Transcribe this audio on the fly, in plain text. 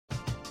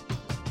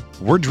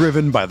We're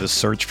driven by the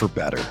search for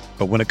better.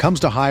 But when it comes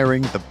to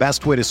hiring, the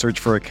best way to search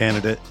for a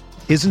candidate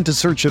isn't to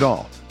search at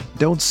all.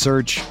 Don't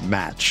search,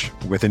 match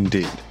with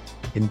Indeed.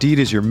 Indeed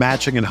is your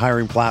matching and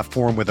hiring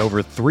platform with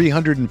over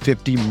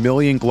 350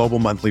 million global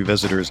monthly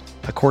visitors,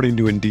 according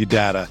to Indeed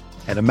data,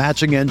 and a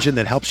matching engine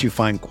that helps you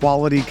find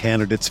quality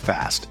candidates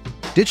fast.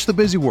 Ditch the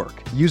busy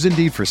work. Use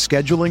Indeed for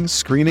scheduling,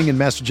 screening, and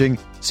messaging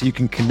so you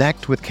can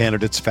connect with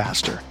candidates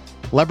faster.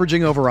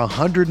 Leveraging over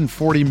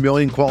 140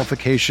 million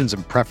qualifications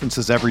and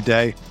preferences every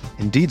day,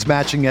 Indeed's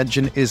matching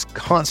engine is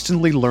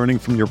constantly learning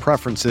from your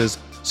preferences,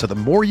 so the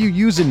more you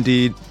use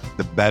Indeed,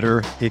 the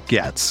better it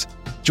gets.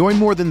 Join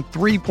more than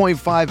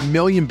 3.5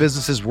 million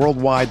businesses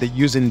worldwide that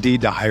use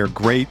Indeed to hire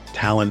great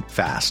talent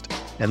fast.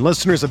 And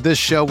listeners of this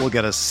show will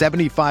get a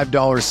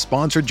 $75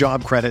 sponsored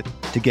job credit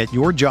to get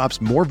your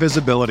jobs more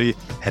visibility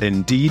at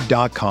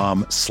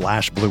Indeed.com/Blue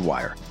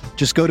Wire.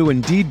 Just go to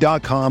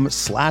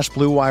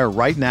Indeed.com/Blue Wire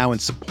right now and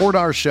support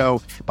our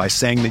show by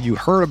saying that you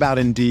heard about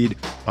Indeed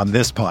on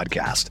this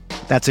podcast.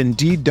 That's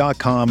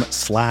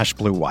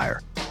Indeed.com/Blue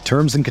Wire.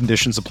 Terms and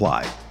conditions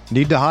apply.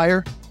 Need to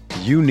hire?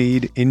 You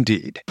need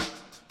Indeed.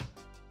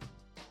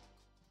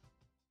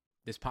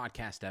 This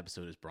podcast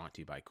episode is brought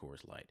to you by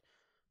Coors Light.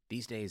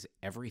 These days,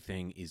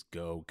 everything is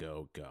go,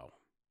 go, go.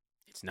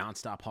 It's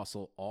nonstop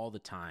hustle all the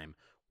time.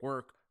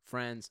 Work,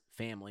 friends,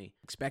 family,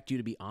 expect you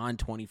to be on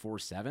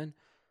 24/7.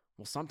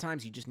 Well,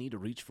 sometimes you just need to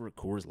reach for a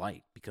Coors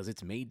Light because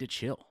it's made to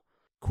chill.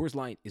 Coors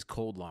Light is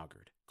cold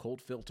lagered,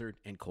 cold filtered,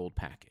 and cold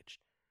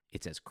packaged.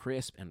 It's as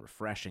crisp and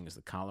refreshing as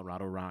the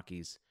Colorado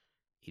Rockies.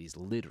 It is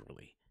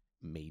literally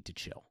made to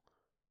chill.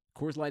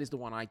 Coors Light is the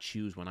one I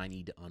choose when I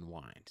need to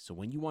unwind. So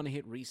when you want to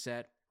hit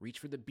reset, reach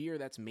for the beer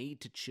that's made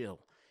to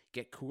chill.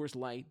 Get Coors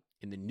Light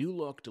in the new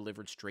look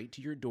delivered straight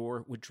to your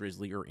door with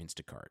Drizzly or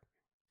Instacart.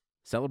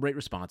 Celebrate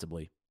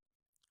responsibly.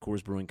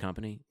 Coors Brewing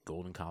Company,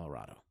 Golden,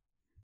 Colorado.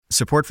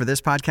 Support for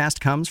this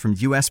podcast comes from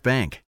U.S.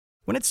 Bank.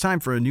 When it's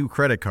time for a new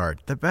credit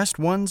card, the best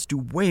ones do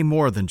way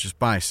more than just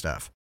buy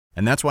stuff.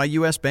 And that's why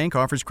U.S. Bank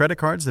offers credit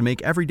cards that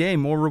make every day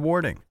more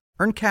rewarding.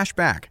 Earn cash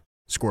back,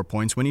 score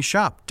points when you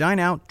shop, dine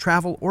out,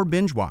 travel, or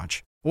binge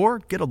watch, or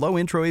get a low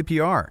intro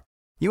APR.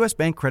 U.S.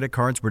 Bank credit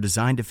cards were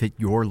designed to fit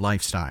your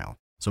lifestyle.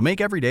 So make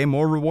every day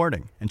more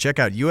rewarding and check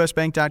out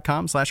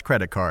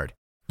usbank.com/credit card.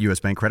 U.S.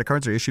 Bank credit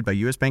cards are issued by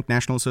U.S. Bank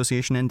National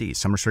Association ND.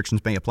 Some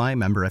restrictions may apply.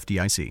 Member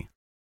FDIC.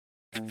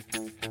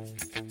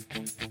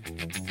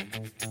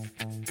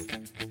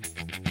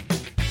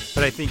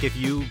 But I think if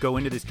you go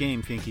into this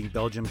game thinking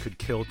Belgium could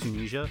kill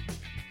Tunisia,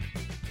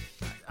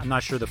 I'm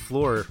not sure the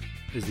floor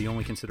is the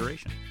only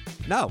consideration.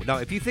 No.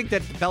 If you think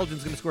that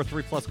Belgium's going to score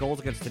 3+ goals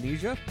against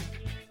Tunisia,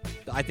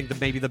 I think that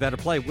maybe the better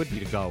play would be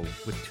to go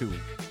with 2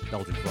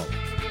 Belgian forwards.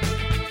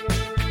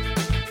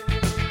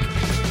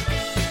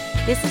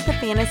 This is the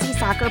Fantasy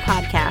Soccer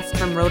Podcast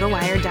from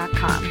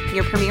RotoWire.com,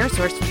 your premier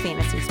source for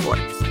fantasy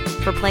sports.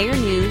 For player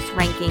news,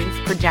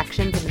 rankings,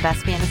 projections, and the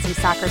best fantasy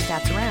soccer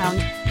stats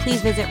around,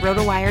 please visit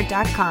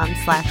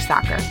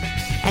RotoWire.com/soccer.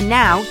 And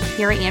now,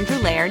 here are Andrew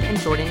Laird and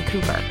Jordan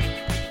Cooper.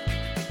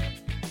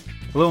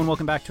 Hello and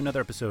welcome back to another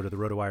episode of the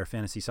RotoWire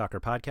Fantasy Soccer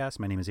Podcast.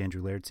 My name is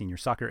Andrew Laird, Senior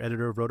Soccer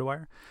Editor of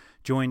RotoWire,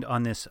 joined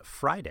on this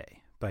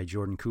Friday by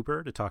Jordan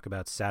Cooper to talk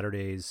about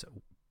Saturday's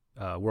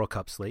World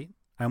Cup slate.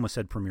 I almost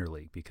said Premier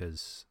League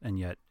and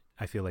yet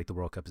I feel like the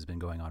World Cup has been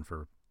going on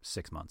for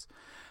 6 months.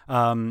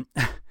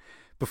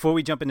 Before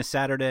we jump into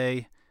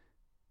Saturday,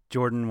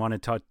 Jordan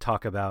wanted to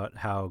talk about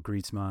how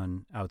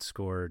Griezmann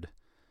outscored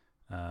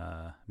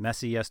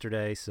Messi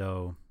yesterday,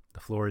 so the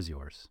floor is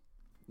yours.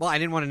 Well, I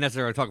didn't want to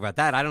necessarily talk about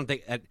that. I don't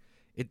think it.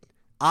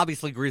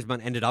 Obviously,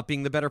 Griezmann ended up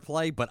being the better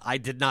play, but I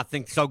did not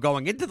think so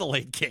going into the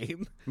late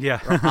game.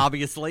 Yeah,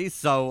 obviously.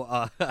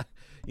 So, the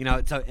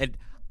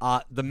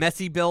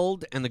Messi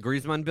build and the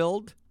Griezmann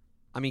build,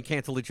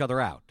 cancel each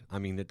other out. I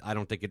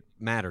don't think it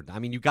mattered.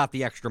 You got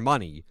the extra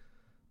money,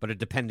 but it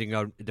depended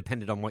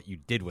on what you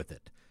did with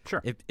it.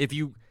 Sure.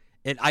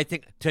 I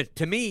think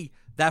to me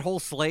that whole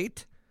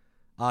slate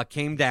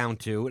came down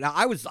to. Now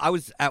I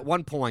was at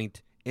one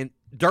point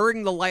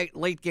during the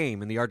late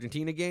game in the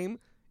Argentina game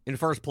in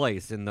first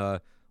place in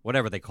the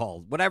whatever the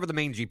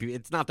main GP.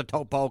 It's not the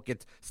toe poke.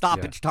 It's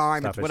stoppage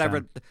time. It's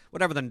whatever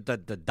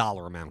the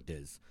dollar amount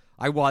is.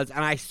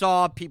 I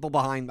saw people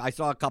behind. I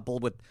saw a couple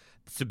with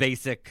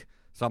Subasic.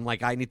 So I'm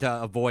like, I need to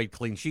avoid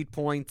clean sheet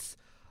points.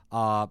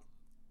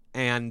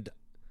 And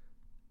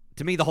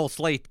to me, the whole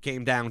slate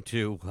came down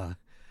to,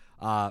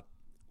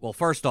 well,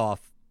 first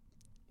off,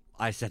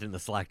 I said in the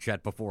Slack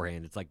chat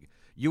beforehand, it's like,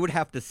 you would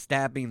have to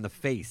stab me in the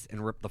face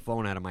and rip the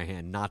phone out of my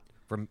hand, not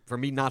for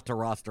me not to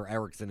roster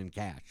Eriksson in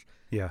cash.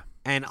 Yeah.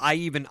 And I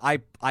did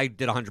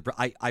 100.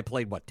 I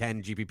played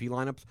 10 GPP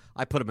lineups.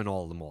 I put them in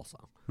all of them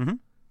also. Mm-hmm.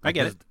 I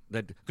get it.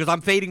 Because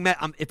I'm fading.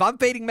 If I'm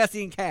fading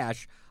Messi in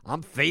cash,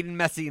 I'm fading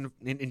Messi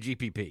in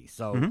GPP.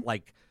 So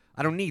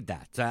I don't need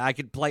that. So I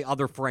could play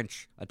other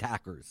French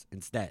attackers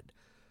instead.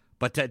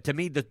 But to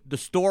me, the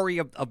story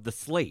of the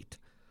slate,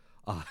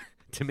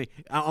 to me,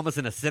 almost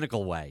in a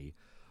cynical way,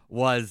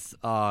 was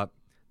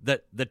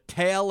the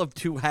tale of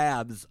two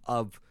halves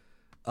of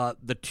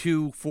the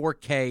two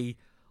 4K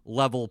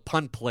level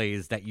punt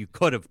plays that you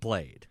could have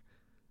played.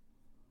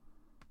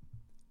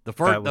 The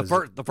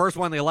first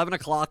one, the 11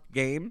 o'clock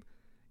game,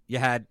 you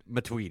had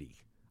Matuidi.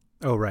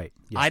 Oh, right.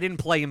 Yeah. I didn't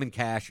play him in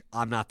cash.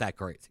 I'm not that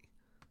crazy.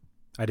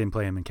 I didn't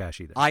play him in cash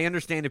either. I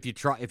understand if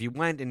you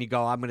went and you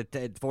go, I'm going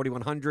to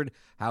 4,100.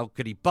 How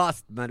could he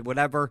bust?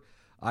 Whatever.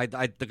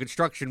 The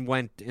construction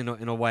went in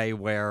a way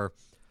where,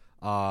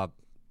 once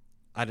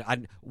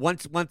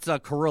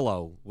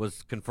Carrillo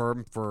was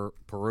confirmed for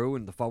Peru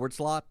in the forward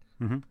slot,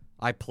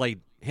 I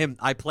played him.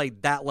 I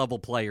played that level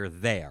player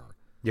there.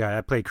 Yeah,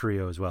 I played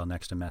Carrillo as well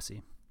next to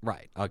Messi.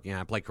 Right. I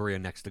played Carrillo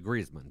next to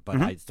Griezmann, but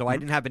I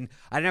didn't have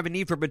a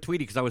need for Matuidi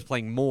because I was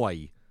playing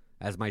Moy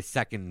as my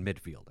second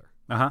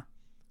midfielder.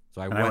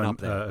 So I went up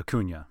there.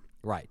 Acuna.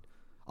 Right.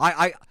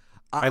 I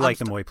like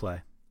the Moy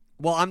play.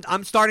 Well,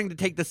 I'm starting to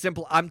take the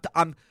simple.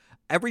 I'm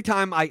every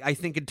time I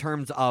think in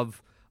terms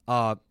of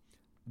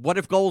what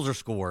if goals are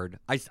scored.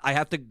 I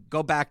have to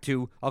go back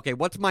to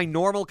what's my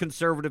normal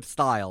conservative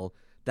style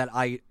that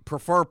I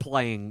prefer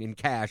playing in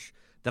cash.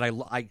 That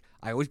I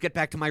always get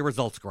back to my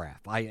results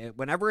graph.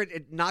 Whenever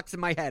it knocks in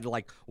my head,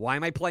 like, why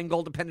am I playing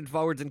goal dependent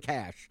forwards in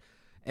cash?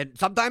 And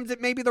sometimes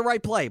it may be the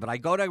right play, but I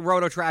go to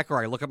Roto Tracker,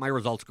 I look at my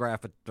results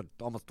graph at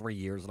almost 3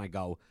 years, and I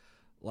go,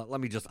 I'm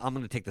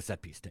going to take the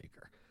set piece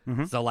taker.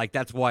 So like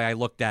that's why I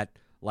looked at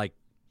like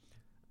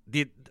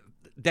the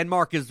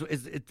Denmark is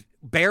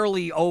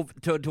barely over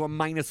to a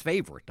minus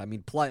favorite. I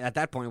mean, at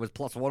that point it was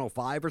plus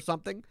 105 or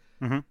something.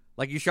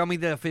 Like you show me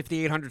the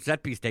 5,800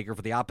 set piece taker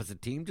for the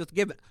opposite team, just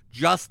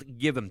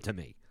give him to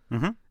me,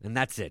 and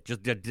that's it.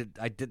 Just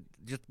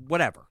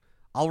whatever.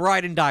 I'll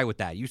ride and die with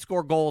that. You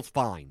score goals,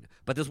 fine,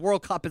 but this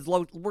World Cup is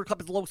low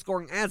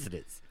scoring as it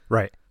is.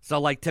 Right.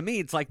 So like to me,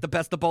 it's like the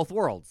best of both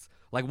worlds.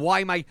 Like, why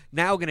am I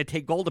now going to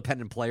take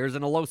goal-dependent players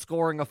in a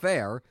low-scoring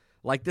affair?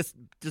 Like, this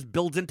just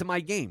builds into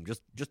my game.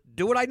 Just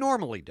do what I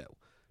normally do.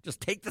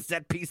 Just take the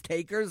set-piece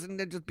takers and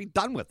then just be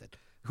done with it.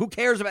 Who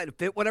cares about it?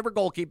 Fit whatever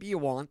goalkeeper you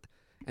want,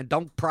 and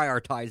don't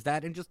prioritize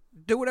that, and just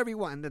do whatever you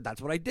want. And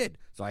that's what I did.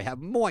 So I have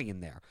Moy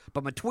in there.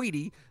 But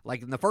Matuidi,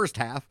 like in the first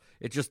half,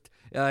 it just,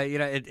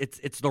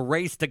 it's the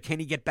race to can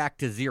he get back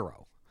to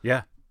zero.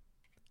 Yeah.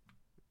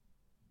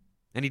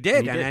 And he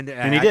did,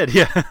 and he did.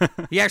 Yeah,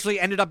 he actually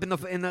ended up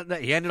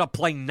he ended up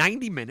playing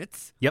 90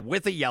 minutes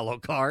with a yellow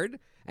card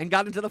and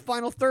got into the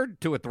final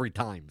third 2 or 3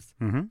 times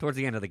towards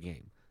the end of the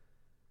game.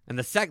 And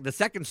the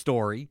second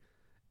story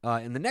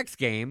in the next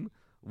game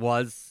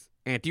was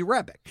Ante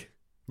Rebic.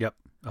 Yep.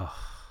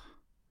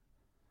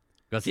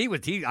 Because he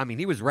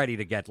was ready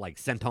to get like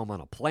sent home on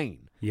a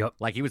plane. Yep.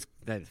 Like he was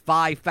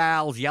 5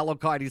 fouls, yellow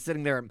card. He's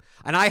sitting there,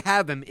 and I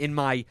have him in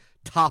my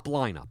top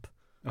lineup.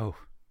 Oh.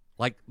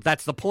 Like,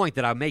 that's the point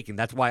that I'm making.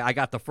 That's why I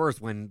got the first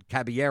when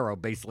Caballero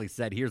basically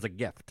said, here's a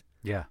gift.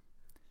 Yeah.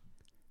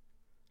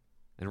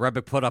 And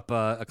Rebic put up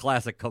a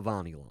classic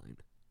Cavani line.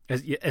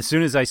 As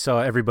soon as I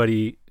saw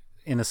everybody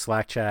in the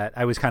Slack chat,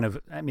 I was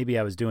maybe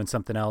I was doing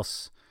something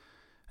else.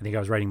 I think I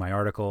was writing my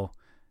article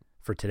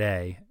for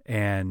today,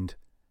 and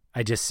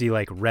I just see,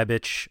 like,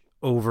 Rebic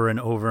over and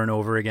over and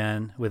over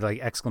again with, like,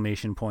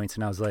 exclamation points,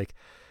 and I was like,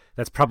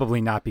 that's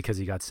probably not because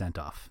he got sent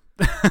off.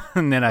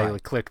 And then I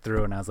clicked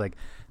through, and I was like,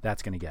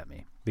 that's going to get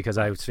me, because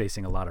I was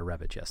facing a lot of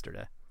Rebic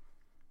yesterday.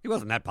 He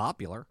wasn't that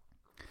popular.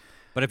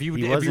 But if you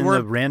he wasn't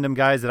the random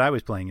guys that I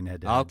was playing in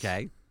head-to-heads.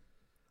 Okay.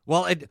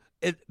 Well,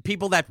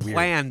 people that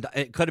planned,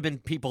 it could have been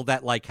people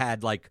that like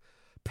had like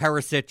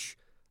Perisic,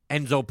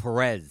 Enzo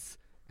Perez,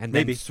 and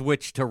then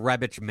switched to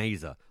Rebic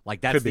Meza.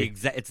 Like that's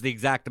it's the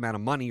exact amount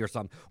of money or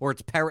something. Or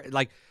it's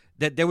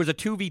there was a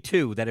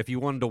 2v2 that if you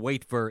wanted to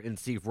wait for and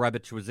see if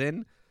Rebic was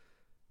in,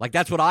 like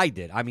that's what I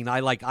did. I mean,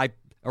 I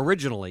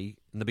originally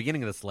in the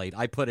beginning of the slate,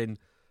 I put in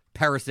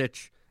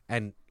Perisic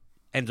and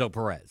Enzo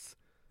Perez.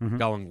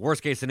 Going,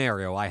 worst case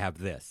scenario, I have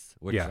this,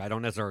 which I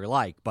don't necessarily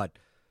like, but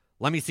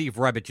let me see if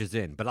Rebic is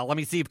in. But let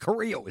me see if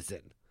Carrillo is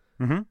in.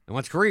 And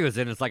once Carrillo is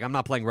in, it's like, I'm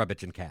not playing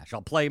Rebic in cash.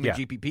 I'll play him in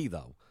GPP,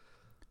 though.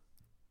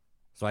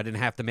 So I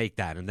didn't have to make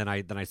that. And then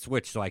I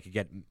switched so I could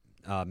get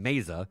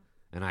Meza,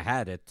 and I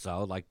had it.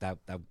 So, like, that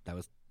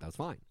was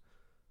fine.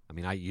 I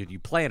mean, you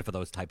plan for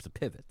those types of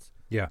pivots.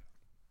 Yeah.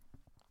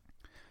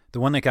 The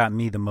one that got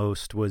me the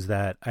most was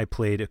that I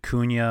played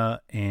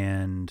Acuna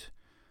and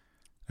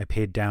I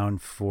paid down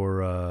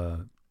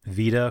for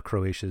Vida,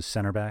 Croatia's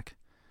center back.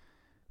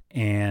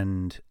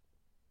 And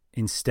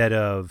instead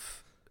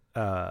of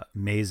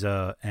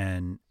Meza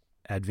and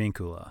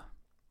Advincula,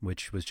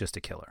 which was just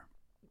a killer,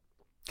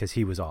 because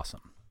he was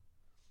awesome,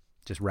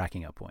 just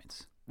racking up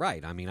points.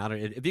 Right. I mean,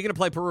 if you're going to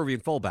play Peruvian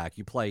fullback,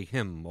 you play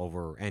him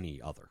over any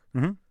other,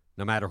 no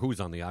matter who's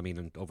on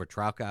over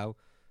Trauco.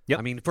 Yep.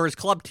 I mean, for his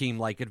club team,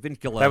 like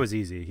Advincula. That was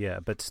easy, yeah,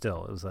 but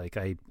still, it was like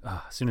as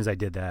soon as I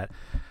did that,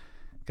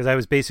 because I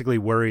was basically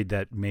worried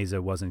that Meza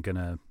wasn't going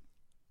to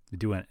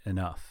do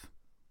enough.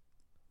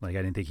 Like,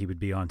 I didn't think he would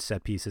be on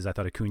set pieces. I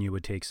thought Acuna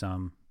would take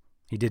some.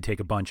 He did take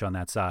a bunch on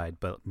that side,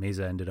 but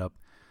Meza ended up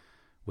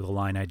with a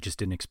line I just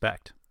didn't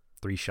expect.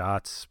 3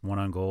 shots, 1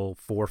 on goal,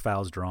 4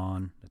 fouls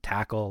drawn, a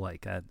tackle,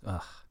 like that.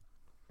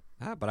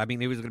 But I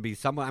mean, he was going to be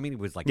somewhat. I mean, he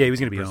was like he was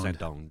going to be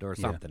owned or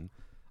something.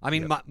 I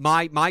mean,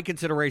 my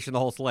consideration, the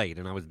whole slate,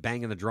 and I was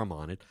banging the drum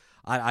on it.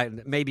 I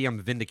maybe I'm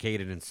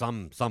vindicated in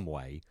some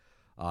way.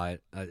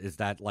 Is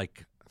that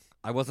like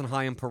I wasn't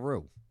high in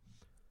Peru?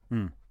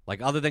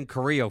 Like other than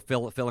Carrillo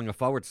filling a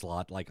forward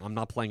slot, like I'm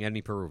not playing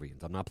any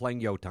Peruvians. I'm not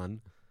playing Yotan.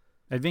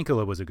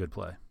 Advincula was a good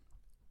play.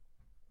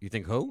 You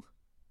think who?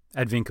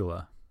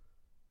 Advincula.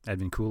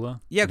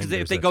 Yeah, because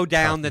if they go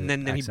down,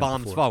 then he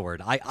bombs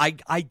forward.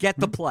 I get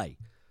the play,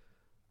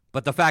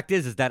 but the fact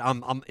is that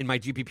I'm in my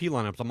GPP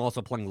lineups. I'm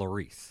also playing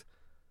Lloris.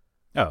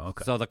 Oh,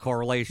 okay. So the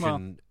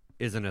correlation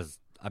isn't as.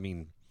 I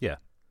mean, yeah.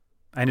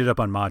 I ended up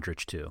on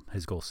Modric too.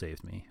 His goal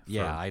saved me.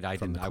 I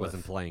didn't. I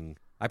wasn't playing.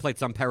 I played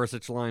some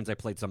Perisic lines. I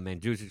played some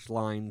Mandzukic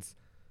lines.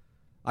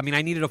 I mean,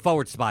 I needed a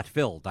forward spot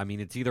filled. I mean,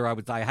 it's either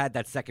I had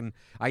that second.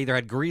 I either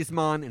had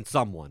Griezmann and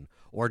someone,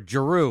 or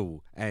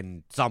Giroud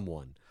and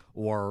someone,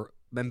 or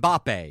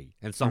Mbappe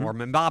and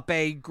someone, or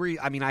Mbappe.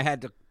 I mean, I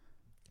had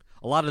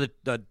a lot of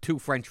the two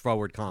French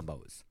forward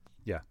combos.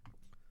 Yeah.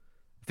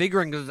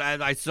 Figuring, because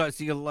I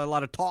see a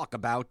lot of talk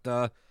about,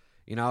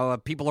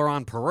 people are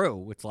on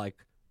Peru. It's like,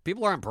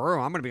 people are on Peru.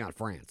 I'm going to be on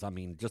France. I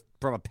mean, just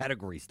from a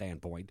pedigree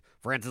standpoint,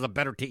 France is a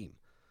better team.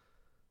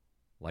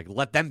 Like,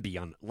 let them be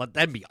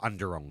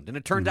underowned. And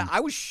it turned out I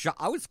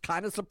was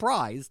kind of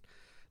surprised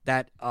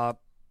that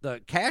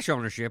the cash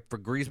ownership for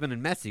Griezmann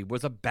and Messi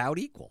was about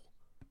equal.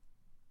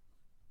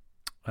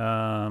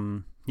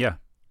 Yeah.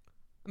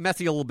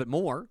 Messi a little bit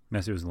more.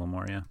 Messi was a little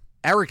more, yeah.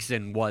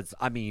 Eriksson was,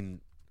 I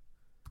didn't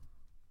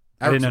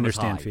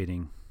understand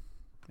feeding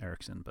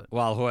Eriksson, but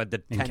who had the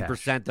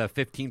 10%, the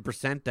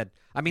 15% that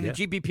the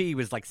GPP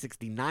was like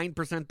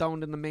 69%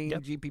 owned in the main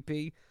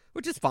GPP,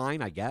 which is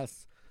fine, I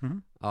guess.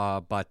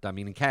 But I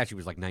mean, in cash, he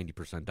was like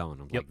 90%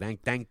 owned. I'm like,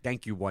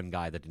 thank you, one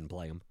guy that didn't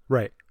play him,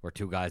 right? Or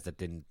two guys that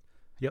didn't.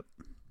 Yep.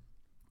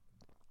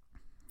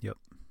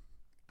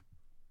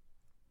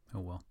 Oh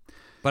well.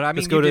 But I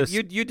mean,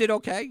 you did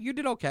okay. You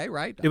did okay,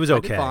 right? It was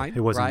okay. Did fine, it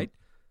wasn't. Right?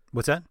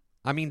 What's that?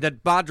 I mean,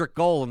 that Modric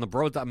goal and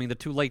the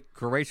two late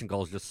Croatian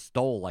goals just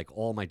stole like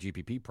all my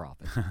GPP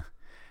profit.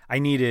 I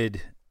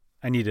needed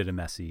a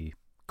Messi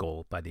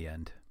goal by the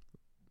end.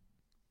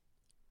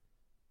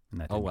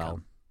 And that didn't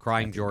come.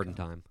 Crying Jordan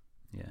time.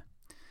 Yeah.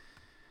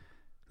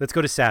 Let's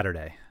go to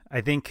Saturday. I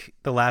think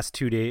the last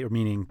 2 days,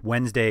 meaning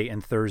Wednesday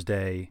and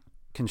Thursday,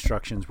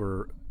 constructions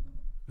were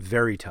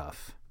very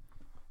tough.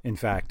 In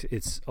fact,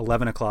 it's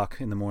 11 o'clock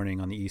in the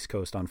morning on the East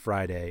Coast on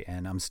Friday,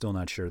 and I'm still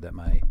not sure that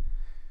my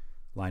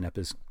lineup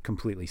is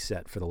completely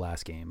set for the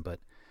last game. But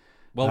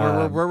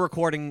we're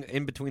recording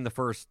in between the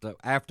first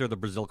after the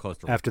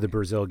Brazil-Costa Rica. After the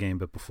Brazil game,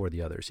 but before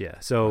the others, yeah.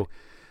 So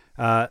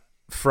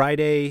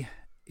Friday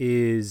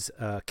is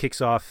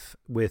kicks off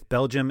with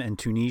Belgium and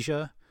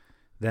Tunisia.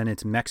 Then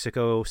it's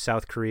Mexico,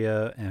 South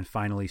Korea, and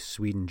finally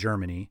Sweden,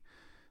 Germany.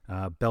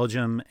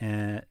 Belgium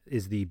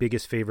is the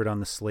biggest favorite on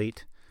the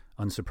slate,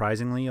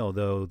 unsurprisingly,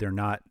 although they're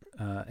not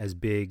as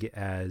big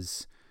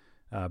as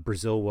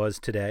Brazil was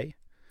today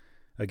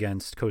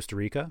against Costa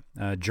Rica.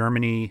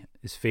 Germany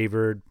is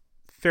favored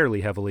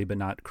fairly heavily, but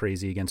not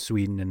crazy, against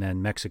Sweden, and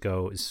then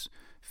Mexico is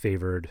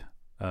favored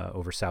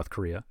over South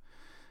Korea.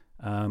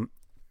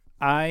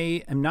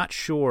 I am not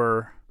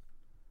sure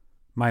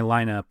my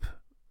lineup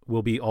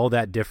will be all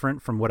that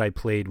different from what I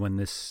played when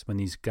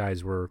these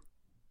guys were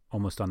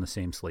almost on the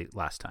same slate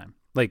last time.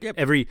 Like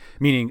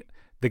meaning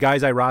the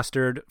guys I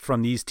rostered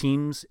from these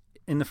teams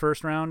in the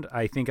first round,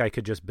 I think I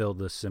could just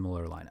build a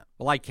similar lineup.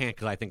 Well, I can't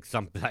because I think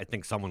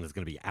someone is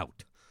going to be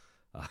out.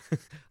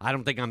 I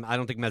don't think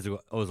Mesut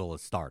Ozil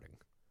is starting.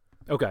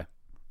 Okay,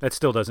 that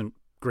still doesn't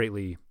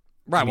greatly.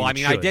 Right. Well, I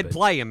mean, I did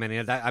play him,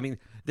 and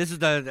this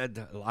is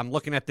I'm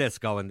looking at this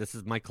going, this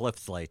is my cliff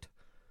slate.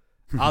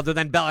 Other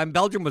than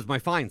Belgium was my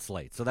fine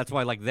slate, so that's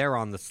why they're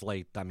on the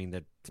slate. I mean,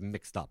 it's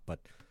mixed up, but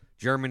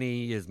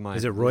Germany is my.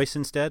 Is it Royce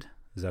instead?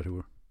 Is that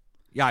who?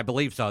 Yeah, I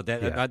believe so.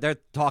 They're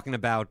talking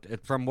about,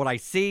 from what I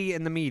see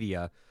in the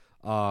media,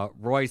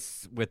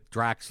 Royce with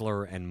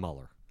Draxler and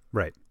Muller.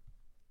 Right.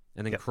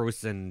 And then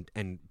Kroos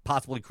and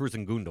possibly Kroos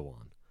and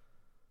Gundogan.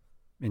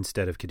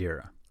 Instead of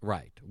Khedira.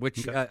 Right.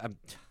 Which,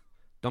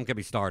 don't get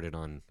me started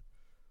on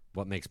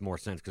what makes more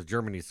sense, because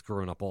Germany's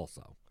screwing up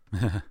also.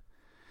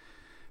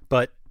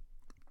 But,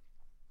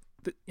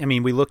 I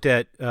mean, we looked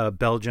at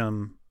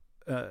Belgium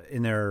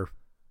in their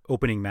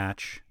opening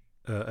match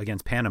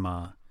against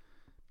Panama.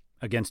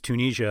 Against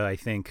Tunisia, I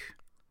think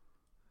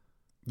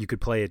you could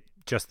play it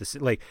just the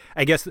same. Like,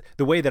 I guess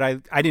the way that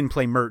I didn't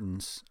play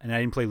Mertens and I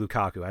didn't play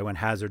Lukaku. I went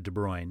Hazard, De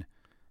Bruyne,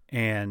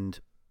 and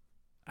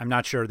I'm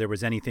not sure there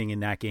was anything in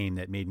that game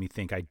that made me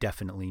think I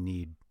definitely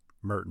need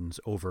Mertens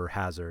over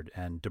Hazard,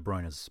 and De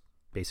Bruyne is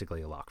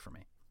basically a lock for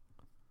me.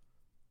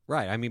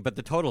 Right. I mean, but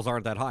the totals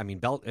aren't that high. I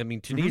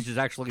mean, Tunisia is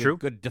actually a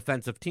good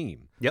defensive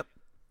team. Yep.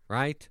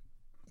 Right.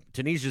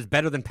 Tunisia is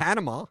better than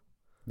Panama.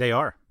 They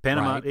are.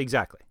 Panama, right.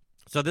 Exactly.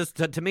 So this,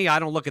 to me, I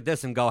don't look at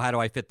this and go, how do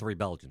I fit 3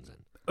 Belgians in?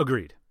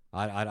 Agreed.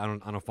 I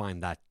don't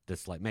find that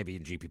maybe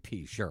in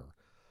GPP, sure.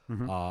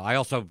 Mm-hmm. I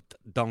also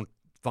don't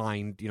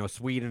find,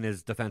 Sweden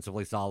is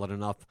defensively solid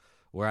enough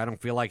where I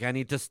don't feel like I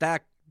need to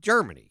stack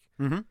Germany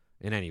in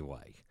any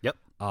way. Yep.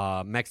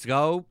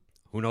 Mexico,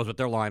 who knows what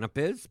their lineup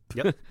is?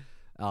 Yep.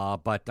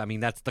 But I mean,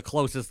 that's the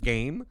closest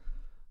game.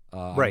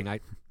 Right. I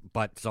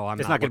mean, so I'm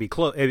It's not going to be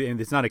close.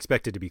 It's not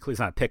expected to be close. It's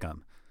not pick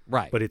 'em.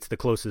 right. But it's the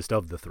closest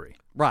of the three.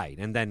 Right.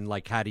 And then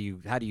like, how do you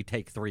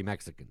take 3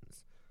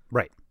 Mexicans?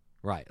 Right.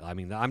 Right. I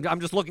mean, I'm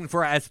just looking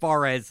for, as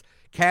far as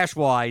cash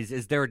wise,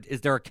 is there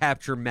a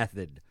capture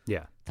method?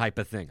 Yeah. Type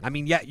of thing. I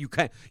mean, yeah, you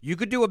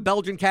could do a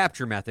Belgian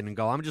capture method and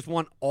go, I just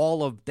want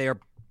all of their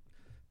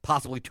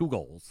possibly 2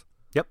 goals.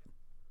 Yep.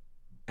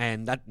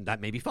 And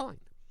that may be fine.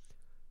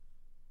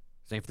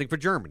 Same thing for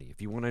Germany.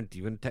 If you want to,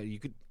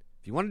 if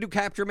you want to do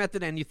capture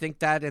method and you think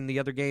that, and the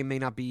other game may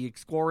not be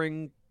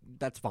scoring,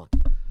 that's fine.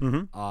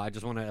 Mm-hmm. I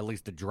just want to at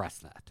least address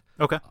that.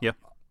 Okay. Yeah.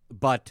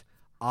 But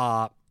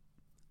I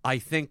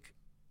think,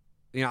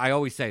 I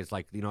always say it's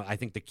like, I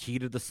think the key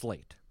to the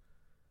slate,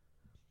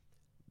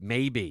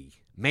 maybe,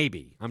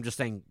 I'm just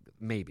saying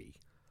maybe,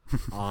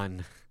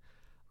 on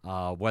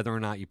whether or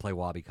not you play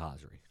Wabi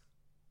Kazri.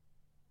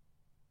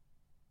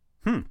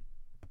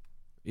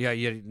 Yeah,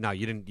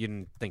 you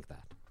didn't think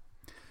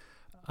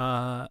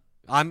that.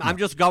 I'm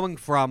just going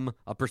from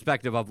a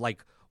perspective of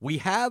like, we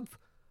have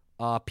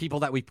people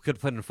that we could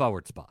put in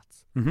forward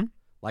spots. Mm-hmm.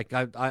 Like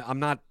I'm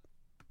not.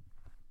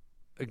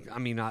 I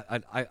mean,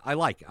 I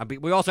like. I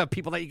mean, we also have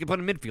people that you can put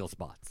in midfield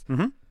spots.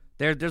 Mm-hmm.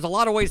 There's a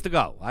lot of ways to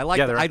go. I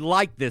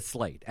like this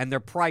slate, and they're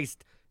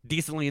priced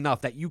decently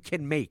enough that you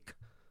can make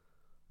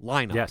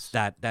lineups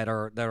that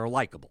are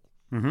likable.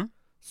 Mm-hmm.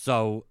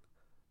 So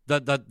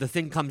the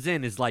thing comes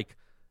in is like,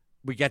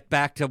 we get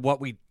back to what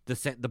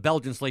the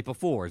Belgian slate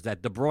before, is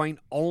that De Bruyne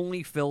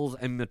only fills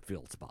a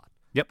midfield spot.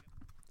 Yep.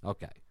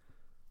 Okay.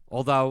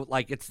 Although,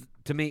 like, it's,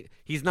 to me,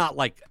 he's not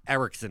like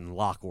Eriksson,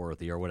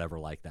 Lockworthy, or whatever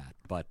like that.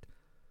 But,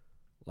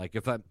 like,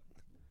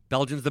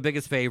 Belgium's the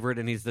biggest favorite,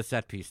 and he's the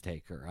set-piece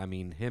taker. I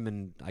mean, him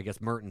and, I guess,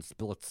 Mertens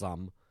split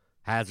some.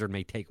 Hazard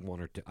may take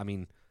 1 or 2. I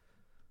mean,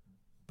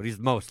 but he's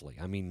mostly.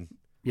 I mean.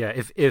 Yeah,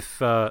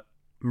 if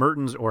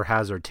Mertens or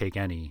Hazard take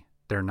any,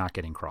 they're not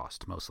getting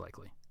crossed, most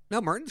likely.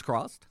 No, Mertens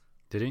crossed.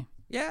 Did he?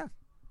 Yeah.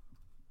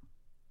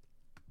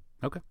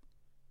 Okay.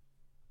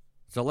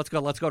 So let's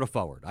go to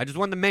forward. I just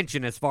wanted to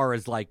mention, as far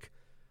as like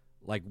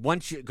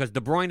once because De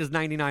Bruyne is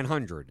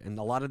 9,900, and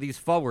a lot of these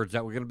forwards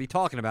that we're going to be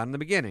talking about in the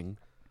beginning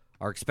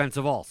are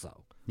expensive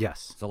also.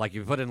 Yes. So like,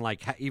 you put in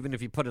like, even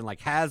if you put in like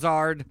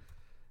Hazard,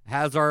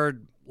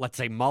 let's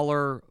say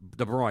Muller,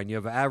 De Bruyne, you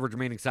have an average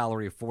remaining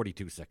salary of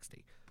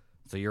 4,260.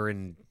 So you're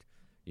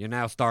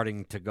now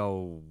starting to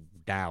go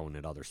down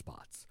at other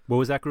spots. What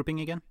was that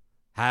grouping again?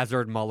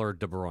 Hazard, Muller,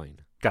 De Bruyne.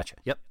 Gotcha.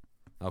 Yep.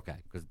 Okay.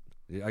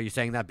 Are you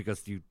saying that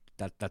because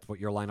that's what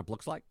your lineup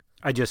looks like?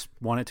 I just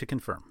wanted to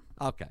confirm.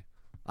 Okay.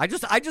 I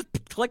just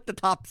clicked the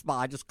top spot.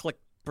 I just clicked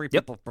 3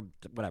 people from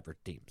whatever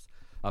teams.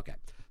 Okay.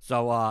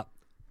 So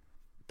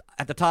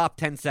at the top,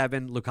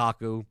 10-7,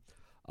 Lukaku.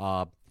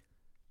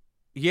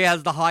 He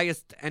has the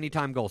highest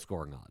anytime goal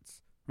scoring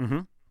odds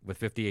with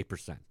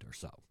 58% or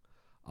so.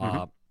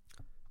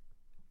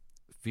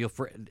 Feel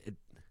free.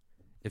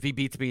 If he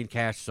beats me in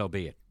cash, so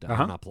be it.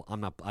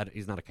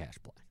 He's not a cash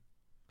play.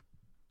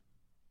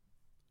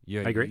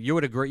 I agree. You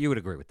would agree. You would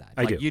agree with that.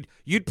 I do.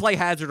 You'd play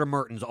Hazard or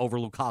Mertens over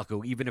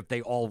Lukaku, even if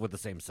they all were the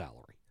same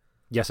salary.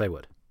 Yes, I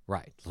would.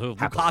 Right. So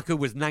Lukaku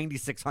was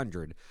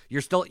 9,600.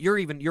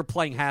 You're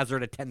playing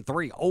Hazard at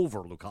 10-3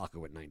 over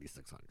Lukaku at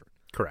 9,600.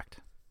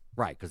 Correct.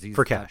 Right, because he's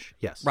for cash.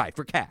 Yes. Right,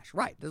 for cash.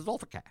 Right. This is all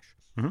for cash.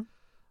 Mm-hmm.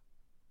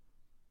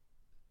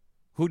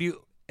 Who do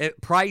you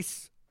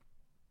price?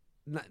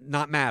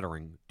 Not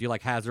mattering. Do you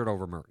like Hazard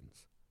over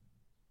Mertens?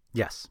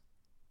 Yes.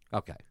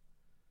 Okay.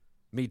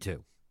 Me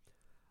too.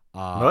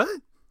 What?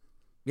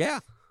 Yeah.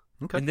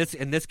 Okay.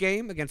 In this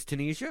game against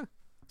Tunisia.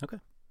 Okay.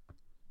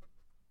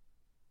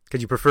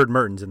 Because you preferred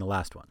Mertens in the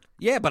last one.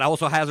 Yeah, but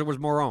also Hazard was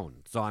more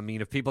owned. So I mean,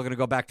 if people are going to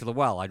go back to the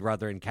well, I'd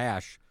rather in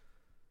cash.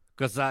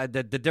 Because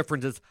the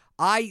difference is,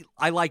 I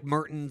like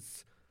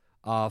Mertens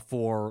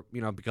for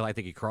because I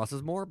think he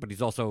crosses more, but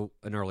he's also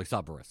an early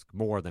sub risk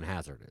more than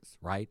Hazard is,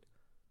 right?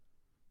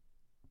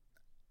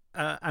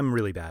 I'm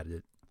really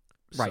bad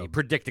at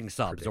predicting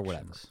subs or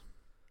whatever.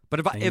 But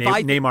if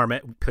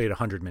Neymar played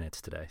 100 minutes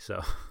today,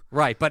 so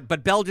right.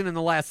 But Belgium in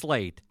the last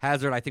slate,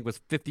 Hazard I think was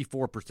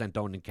 54%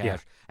 owned in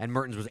cash, and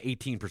Mertens was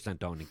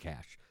 18% owned in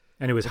cash,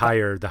 and it was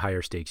higher the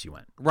higher stakes you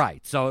went.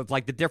 Right. So if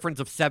like the difference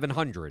of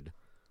 700,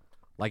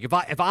 like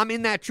if I'm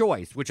in that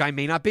choice, which I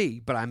may not be,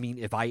 but I mean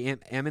if I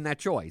am in that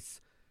choice,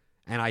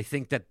 and I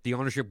think that the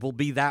ownership will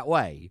be that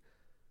way,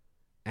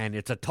 and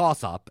it's a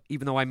toss up,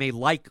 even though I may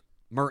like.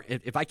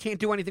 If I can't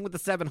do anything with the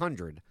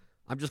 700,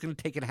 I'm just going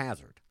to take it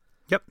Hazard.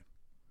 Yep.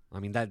 I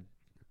mean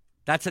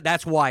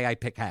that's why I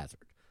pick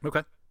Hazard.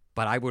 Okay.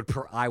 But I would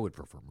prefer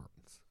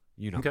Mertens.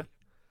 Okay.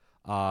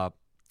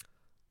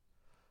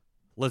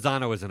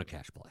 Lozano isn't a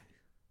cash play.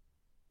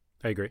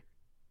 I agree.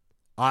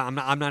 I'm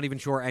not even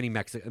sure any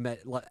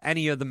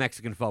of the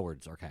Mexican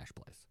forwards are cash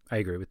plays. I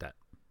agree with that.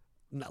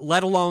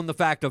 Let alone the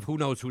fact of who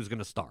knows who's going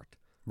to start.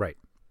 Right.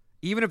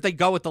 Even if they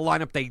go with the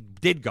lineup they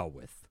did go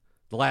with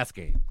the last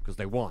game because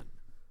they won.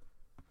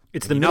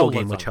 It's the middle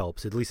game which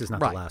helps. At least it's not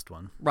the last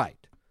one. Right.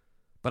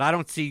 But I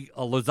don't see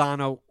a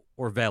Lozano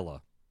or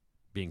Vela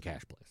being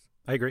cash plays.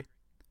 I agree.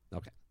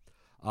 Okay.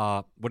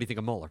 What do you think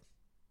of Muller?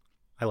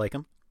 I like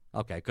him.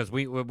 Okay, because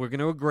we're going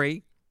to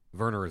agree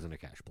Werner isn't a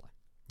cash play.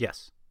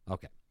 Yes.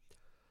 Okay.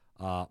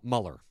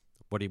 Muller,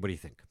 what do you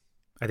think?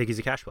 I think he's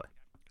a cash play.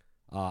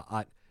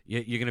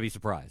 You're going to be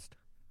surprised.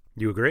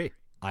 You agree?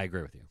 I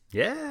agree with you.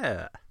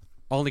 Yeah.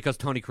 Only because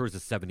Tony Cruz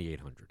is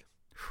 7,800.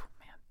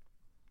 Man.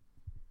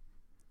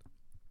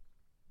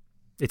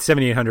 It's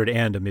 7,800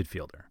 and a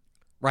midfielder.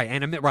 Right,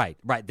 and right.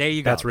 There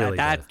you go. That's really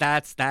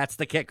that's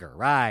the kicker.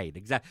 Right,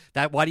 exactly.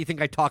 Why do you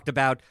think I talked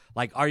about,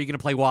 like, are you going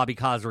to play Wabi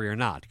Kazri or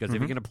not? Because if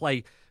you're going to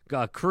play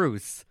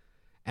Cruz,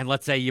 and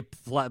let's say you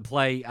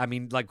play, I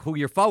mean, like, who are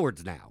your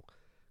forwards now?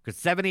 Because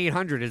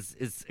 7,800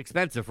 is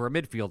expensive for a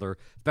midfielder,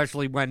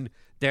 especially when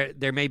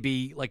there may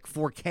be like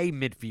 4K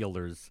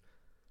midfielders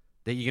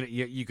that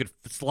you could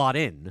slot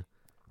in.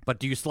 But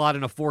do you slot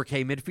in a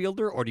 4K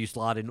midfielder, or do you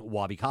slot in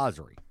Wabi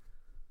Kazri,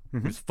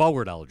 who's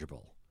forward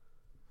eligible?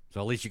 So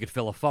at least you could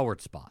fill a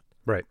forward spot.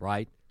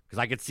 Right? Because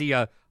I could see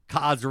a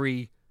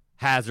Kazri,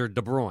 Hazard,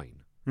 De Bruyne.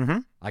 Mm-hmm.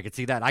 I could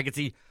see that. I could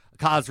see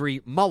Kazri,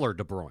 Muller,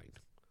 De Bruyne.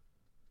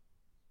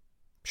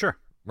 Sure.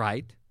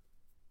 Right?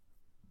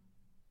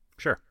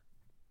 Sure.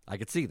 I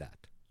could see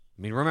that.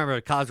 I mean, remember,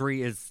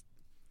 Kazri is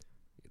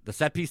the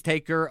set-piece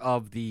taker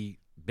of the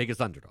biggest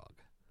underdog.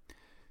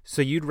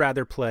 So you'd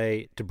rather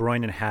play De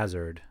Bruyne and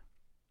Hazard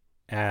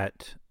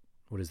at,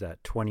 what is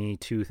that,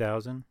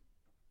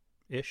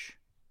 22,000-ish?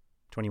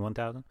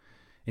 21,000?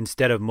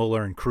 Instead of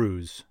Muller and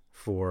Cruz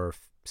for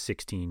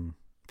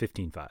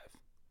 15.5.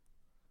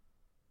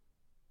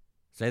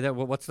 Say that.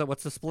 What's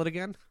the split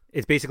again?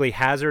 It's basically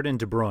Hazard and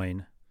De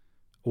Bruyne,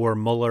 or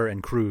Muller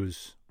and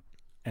Cruz,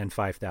 and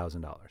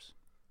 $5,000.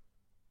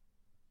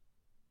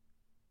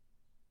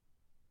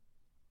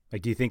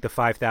 Like, do you think the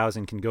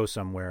 5,000 can go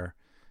somewhere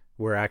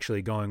where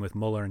actually going with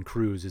Muller and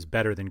Cruz is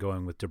better than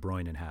going with De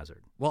Bruyne and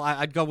Hazard? Well,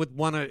 I'd go with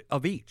one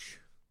of each.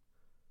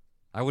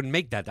 I wouldn't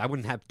make that. I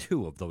wouldn't have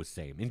two of those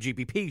same. In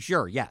GPP,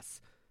 sure, yes,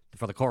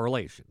 for the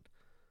correlation.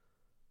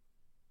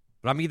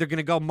 But I'm either going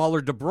to go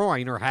Muller, De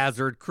Bruyne, or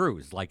Hazard,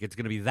 Cruz. Like, it's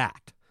going to be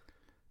that.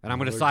 And I'm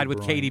going to side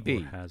with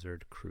KDB.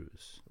 Hazard,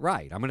 Cruz.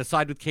 Right. I'm going to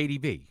side with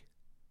KDB.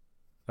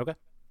 Okay.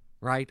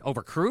 Right?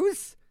 Over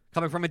Cruz?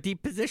 Coming from a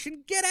deep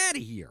position? Get out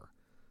of here.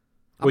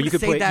 Well, you could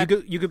play.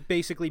 You could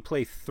basically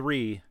play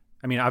three.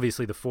 I mean,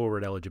 obviously the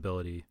forward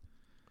eligibility,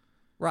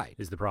 right,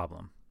 is the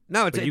problem.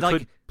 No, it's but you like,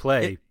 could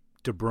play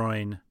De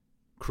Bruyne,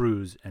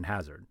 Cruz, and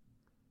Hazard.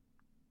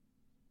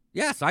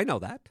 Yes, I know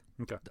that.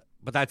 Okay,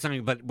 but that's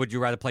something. But would you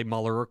rather play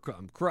Muller or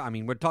Cruz? I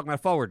mean, we're talking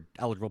about forward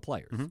eligible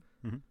players.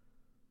 Mm-hmm. Mm-hmm.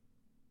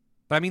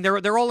 But I mean,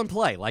 they're all in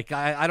play. Like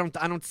I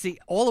don't see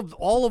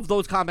all of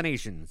those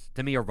combinations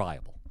to me are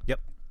viable. Yep.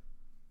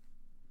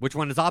 Which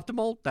one is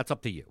optimal? That's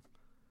up to you.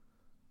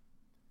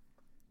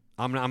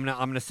 I'm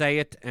gonna say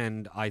it,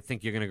 and I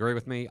think you're gonna agree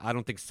with me. I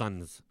don't think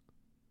Son's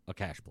a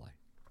cash play.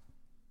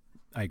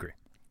 I agree.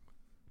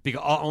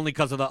 Only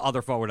because of the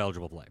other forward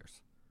eligible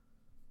players.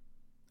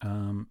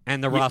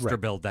 And the roster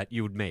build that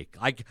you would make.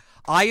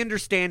 I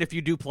understand if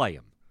you do play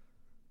him.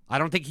 I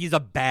don't think he's a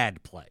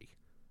bad play.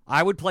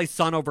 I would play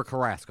Son over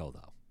Carrasco,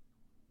 though.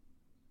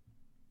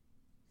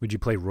 Would you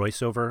play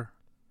Royce over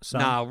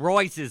Son? No,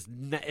 Royce is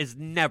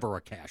never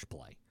a cash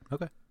play.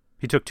 Okay.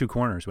 He took 2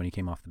 corners when he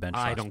came off the bench.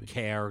 I don't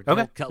care.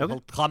 Okay.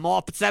 He'll come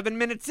off 7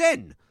 minutes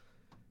in.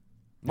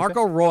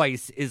 Marco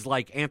Royce is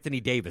like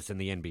Anthony Davis in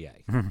the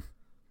NBA.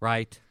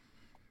 Right?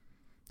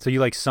 So you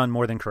like Son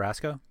more than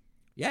Carrasco?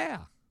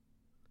 Yeah.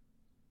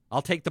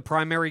 I'll take the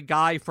primary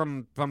guy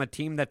from a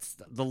team that's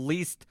the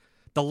least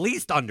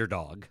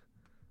underdog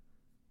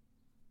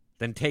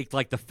than take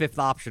like the 5th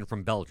option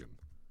from Belgium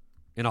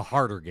in a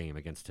harder game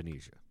against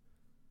Tunisia.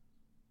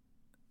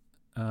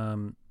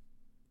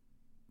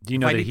 Do you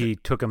know that he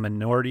took a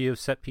minority of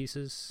set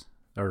pieces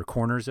or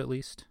corners at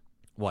least?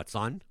 What,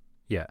 Son?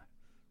 Yeah.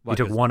 He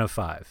took 1 of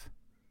 5.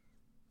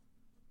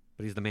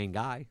 But he's the main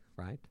guy,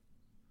 right?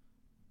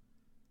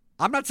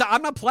 I'm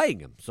not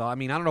playing him. So I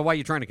mean, I don't know why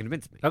you're trying to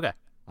convince me. Okay.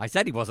 I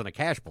said he wasn't a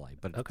cash play,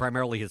 but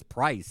primarily his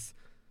price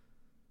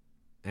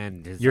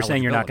and his You're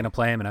saying you're not going to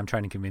play him, and I'm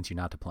trying to convince you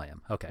not to play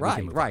him. Okay.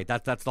 Right.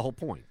 That's the whole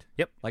point.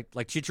 Yep. Like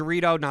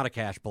Chicharito, not a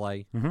cash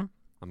play. Mm-hmm.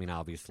 I mean,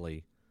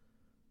 obviously,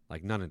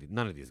 like none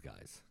of these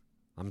guys.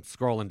 I'm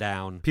scrolling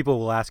down. People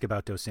will ask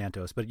about Dos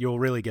Santos, but you'll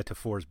really get to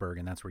Forsberg,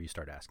 and that's where you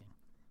start asking.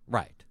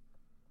 Right.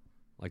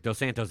 Like Dos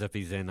Santos, if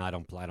he's in, I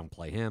don't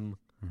play him.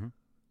 Mm-hmm.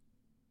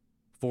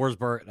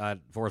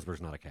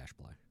 Forsberg's not a cash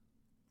play.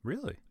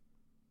 Really?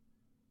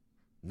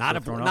 Not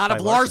if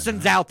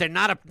Larson's out there.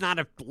 Not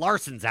if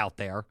Larson's out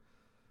there.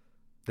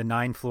 The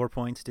 9 floor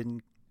points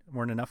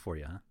weren't enough for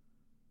you, huh?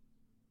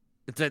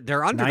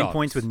 They're underdogs. 9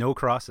 points with no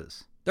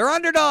crosses. They're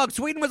underdogs.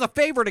 Sweden was a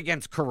favorite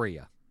against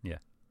Korea. Yeah.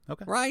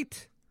 Okay.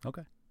 Right?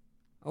 Okay.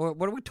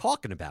 What are we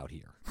talking about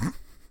here?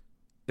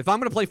 If I'm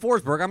going to play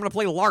Forsberg, I'm going to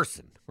play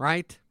Larson,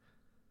 right?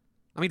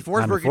 I mean,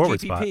 Forsberg and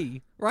GPP.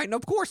 Spot. Right? No,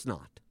 of course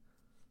not.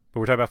 But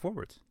we're talking about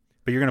forwards.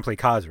 But you're going to play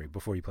Kazri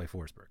before you play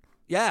Forsberg.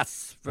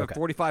 Yes. For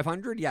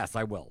 4,500, yes,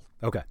 I will.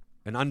 Okay.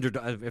 an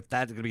underdog, if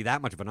that's going to be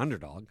that much of an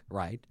underdog,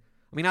 right?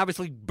 I mean,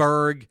 obviously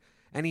Berg,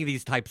 any of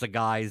these types of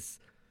guys,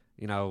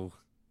 you know,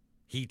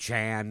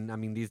 He-Chan. I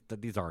mean,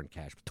 these aren't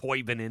cash.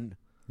 Toivonen.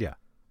 Yeah.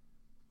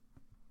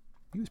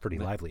 He was pretty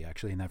lively,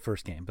 actually, in that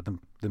first game, but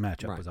the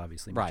matchup was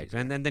obviously much easier.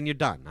 And then you're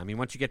done. I mean,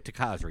 once you get to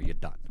Khazri, you're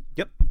done.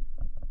 Yep.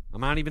 I'm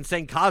not even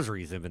saying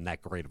Khazri is even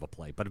that great of a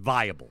play, but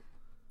viable.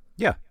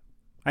 Yeah.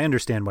 I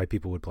understand why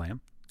people would play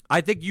him. I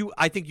think you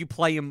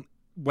play him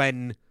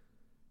when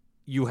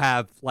you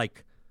have,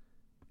 like,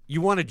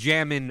 you want to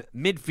jam in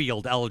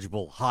midfield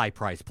eligible high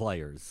price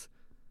players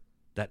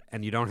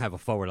and you don't have a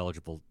forward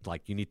eligible,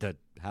 like, you need to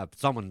have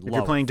someone low. If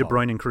you're playing De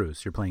forward. Bruyne and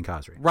Cruz, you're playing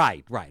Khazri.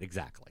 Right,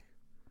 exactly.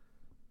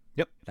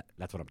 Yep.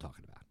 That's what I'm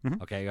talking about.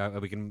 Mm-hmm.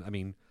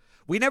 Okay,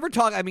 we never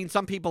talk. I mean,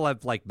 some people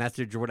have like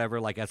message or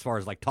whatever, like as far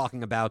as like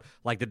talking about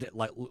like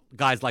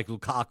guys like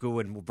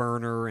Lukaku and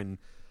Werner and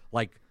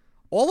like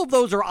all of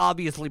those are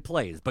obviously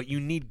plays, but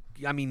you need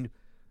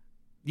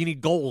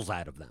goals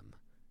out of them.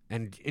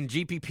 And in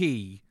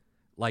GPP,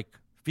 like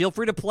feel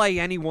free to play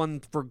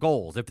anyone for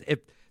goals. If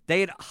they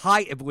had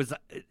if it was,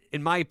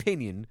 in my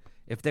opinion,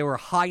 if they were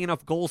high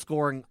enough goal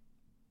scoring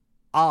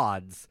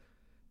odds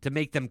to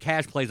make them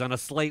cash plays on a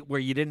slate where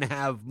you didn't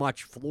have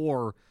much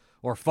floor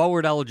or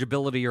forward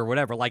eligibility or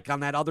whatever, like on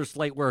that other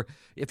slate where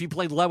if you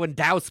played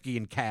Lewandowski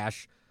in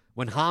cash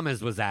when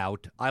James was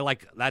out, I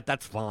like that.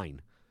 That's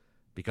fine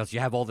because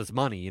you have all this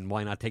money, and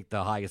why not take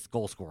the highest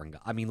goal scoring?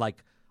 I mean,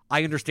 like,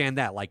 I understand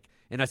that. Like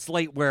in a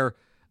slate where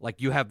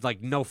like you have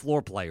like no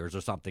floor players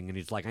or something, and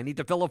he's like, I need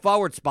to fill a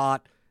forward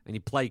spot, and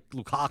you play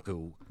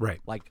Lukaku. Right.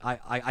 Like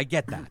I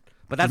get that,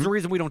 but that's the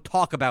reason we don't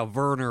talk about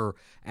Werner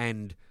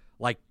and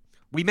like.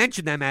 We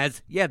mention them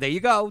as, yeah, there you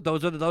go.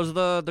 Those are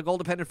the goal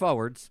dependent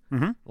forwards.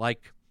 Mm-hmm.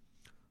 Like,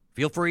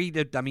 feel free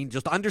to. I mean,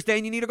 just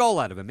understand you need a goal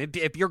out of him.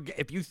 If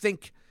you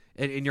think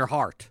in your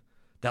heart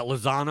that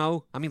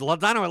Lozano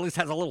at least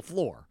has a little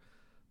floor,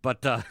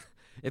 but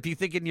if you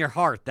think in your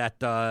heart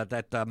that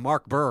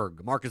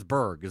Marcus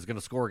Berg is going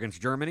to score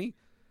against Germany,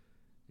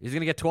 he's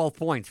going to get 12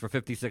 points for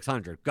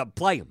 5,600.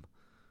 Play him.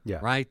 Yeah.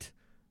 Right.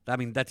 I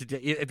mean, that's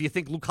if you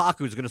think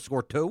Lukaku is going to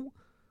score 2.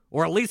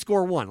 Or at least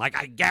score 1. Like,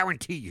 I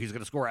guarantee you he's going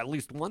to score at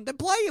least 1. Then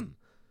play him.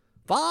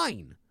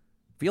 Fine.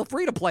 Feel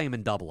free to play him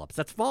in double ups.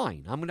 That's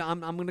fine. I'm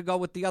gonna go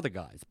with the other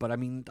guys. But I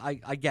mean,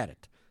 I get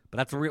it. But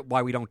that's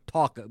why we don't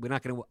talk. We're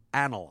not going to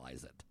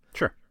analyze it.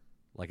 Sure.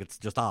 Like it's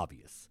just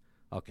obvious.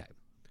 Okay.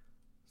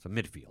 So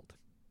midfield.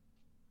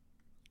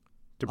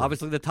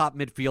 Obviously, the top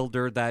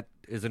midfielder that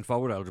isn't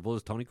forward eligible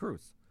is Toni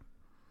Kroos.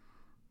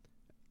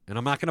 And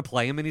I'm not going to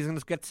play him, and he's going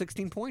to get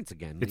 16 points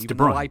again. It's De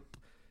Bruyne.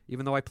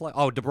 Even though I play...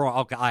 Oh, De Bruyne.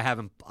 Okay, I have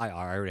him. I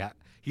already have...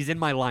 He's in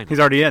my lineup. He's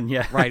already in,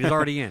 yeah. Right, he's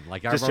already in.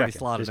 Like, I've already checking,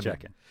 slotted just him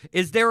checking. in.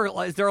 Is there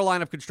a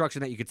line of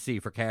construction that you could see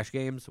for cash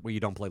games where you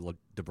don't play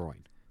De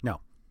Bruyne?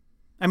 No.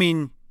 I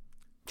mean,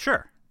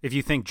 sure. If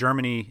you think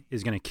Germany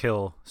is going to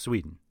kill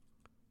Sweden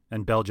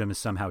and Belgium is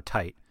somehow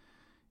tight,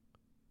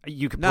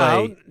 you could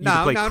play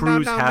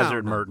Cruz,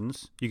 Hazard,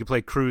 Mertens. You could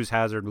play Cruz,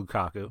 Hazard,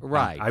 Lukaku.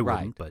 Right, I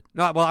wouldn't, but...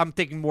 No, well, I'm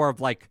thinking more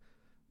of like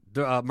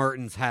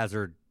Mertens,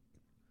 Hazard,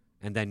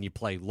 and then you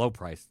play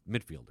low-priced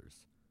midfielders.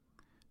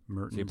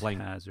 Mertens,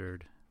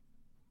 Hazard.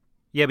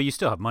 Yeah, but you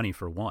still have money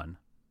for one.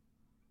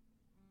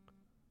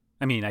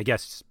 I mean, I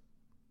guess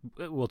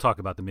we'll talk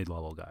about the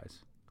mid-level guys.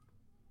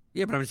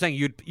 Yeah, but I'm saying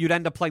you'd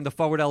end up playing the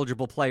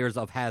forward-eligible players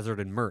of Hazard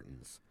and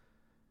Mertens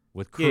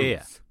with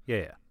Cruz.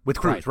 Yeah. With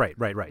Cruz, right.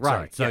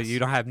 Sorry. So yes. you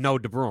don't have no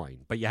De Bruyne,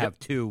 but you have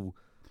 2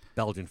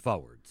 Belgian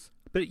forwards.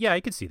 But yeah, I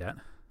could see that.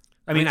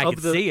 I mean, I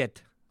could see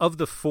it. Of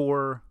the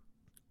 4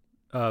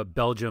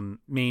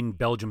 main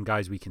Belgium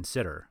guys we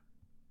consider,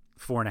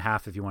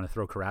 4.5 if you want to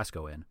throw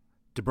Carrasco in,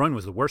 De Bruyne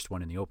was the worst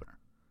one in the opener.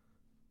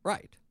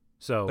 Right.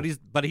 So, but he's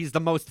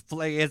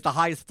he has the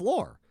highest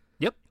floor.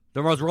 Yep.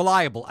 The most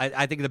reliable.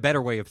 I think the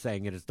better way of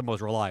saying it is the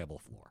most reliable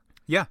floor.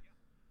 Yeah.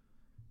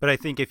 But I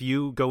think if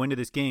you go into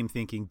this game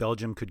thinking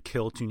Belgium could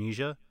kill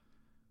Tunisia,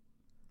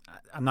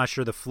 I'm not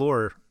sure the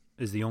floor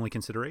is the only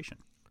consideration.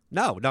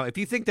 No. If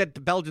you think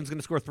that Belgium's going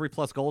to score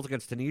 3+ goals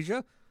against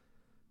Tunisia,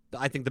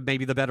 I think that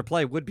maybe the better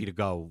play would be to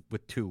go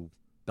with 2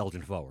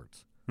 Belgian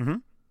forwards. Mm-hmm.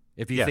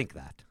 If you think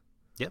that.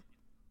 Yep.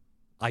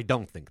 I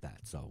don't think that,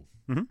 so.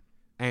 Mm-hmm.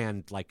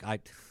 And, like, how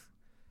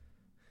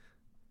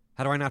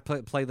do I not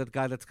play the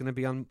guy that's going to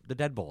be on the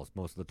dead balls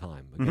most of the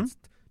time against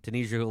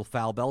Tunisia, who'll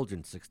foul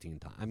Belgium 16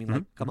 times? I mean,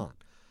 like, come on.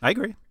 I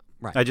agree.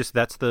 Right.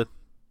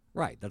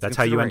 That's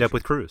how you end up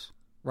with Cruz.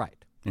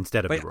 Right.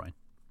 Instead of De Bruyne.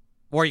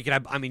 Or you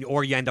could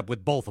or you end up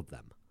with both of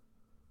them.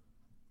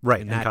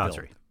 Right, and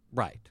Khazri.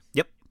 Right.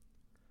 Yep.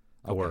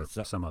 Okay, or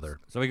some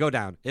other. So we go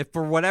down. If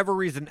for whatever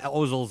reason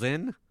Ozil's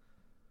in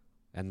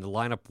and the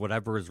lineup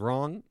whatever is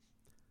wrong,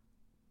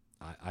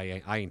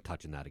 I ain't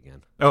touching that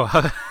again. Oh,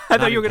 I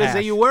thought you were going to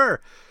say you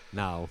were.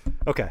 No.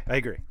 Okay, I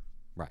agree.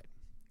 Right.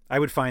 I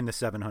would find the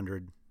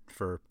 700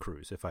 for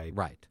Cruz if I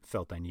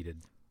felt I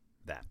needed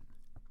that.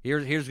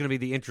 Here's going to be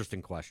the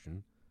interesting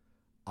question.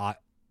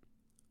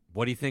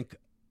 What do you think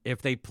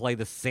if they play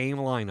the same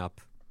lineup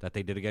that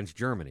they did against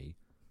Germany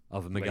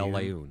of Miguel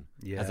Layún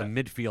as a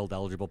midfield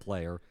eligible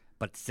player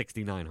but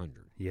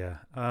 6,900. Yeah.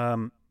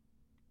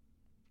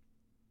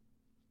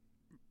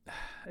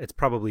 It's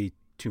probably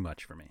too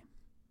much for me.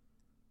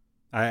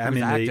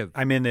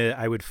 I'm in the.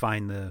 I would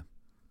find the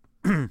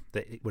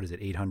what is it?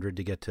 800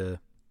 to get to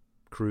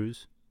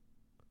Cruz.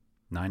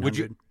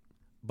 900.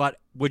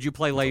 Would you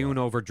play Leun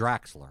over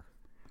Draxler?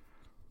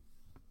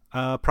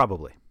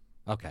 Probably.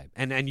 Okay,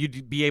 and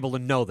you'd be able to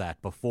know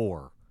that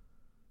before,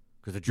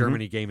 because the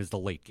Germany game is the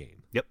late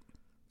game. Yep.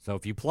 So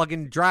if you plug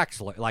in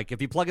Draxler, like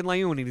if you plug in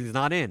Leun and he's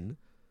not in,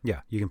 yeah,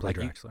 you can play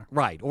Draxler.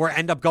 Right, or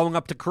end up going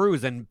up to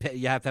Cruz and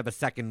you have to have a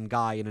second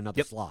guy in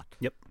another slot.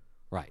 Yep.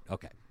 Right.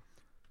 Okay.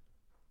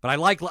 But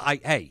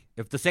hey,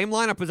 if the same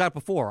lineup was out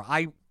before,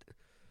 I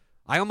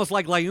almost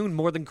like Leun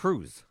more than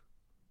Cruz.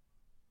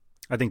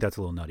 I think that's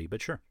a little nutty,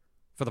 but sure.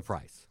 For the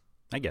price.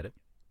 I get it.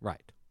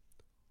 Right.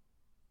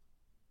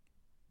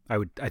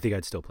 I think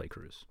I'd still play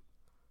Cruz.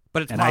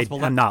 But it's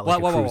possible. I'm not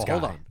like a Cruz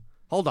guy.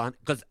 Hold on.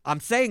 Because I'm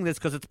saying this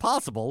because it's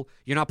possible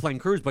you're not playing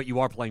Cruz, but you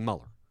are playing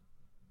Muller.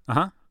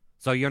 Uh-huh.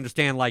 So you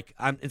understand, like,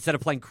 instead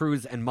of playing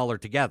Cruz and Muller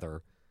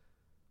together,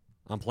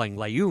 I'm playing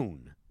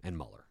Leun and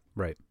Muller.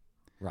 Right.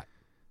 Right.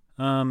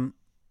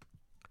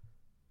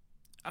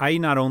 I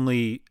not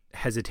only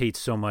hesitate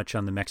so much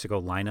on the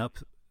Mexico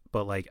lineup,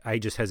 but like I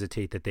just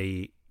hesitate that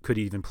they could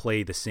even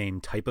play the same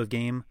type of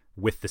game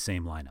with the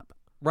same lineup.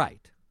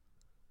 Right.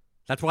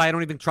 That's why I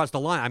don't even trust the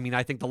line. I mean,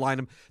 I think the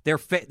lineup they're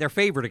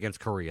favored against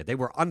Korea. They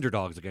were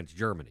underdogs against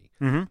Germany.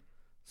 Mm-hmm.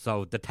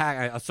 So the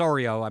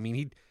Osorio, I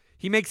mean,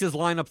 he makes his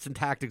lineups and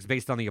tactics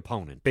based on the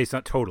opponent. Based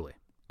on totally.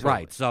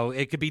 Right. So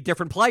it could be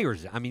different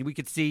players. I mean, we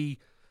could see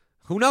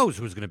who knows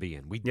who's going to be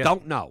in. We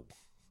don't know.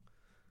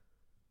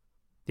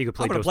 He could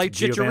play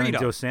Chicharito,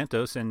 Dos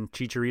Santos and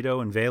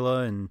Chicharito and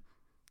Vela, and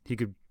he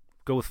could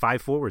go with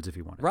 5 forwards if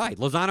he wanted. Right.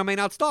 Lozano may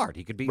not start.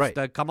 He could be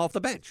come off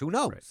the bench. Who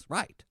knows?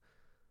 Right.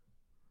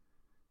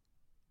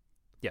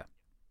 Yeah.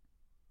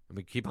 And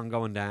we keep on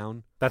going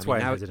down. That's why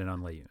I'm hesitant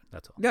on Leun.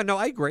 That's all. No,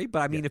 I agree.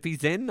 But I mean, if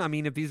he's in,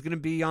 if he's going to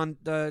be on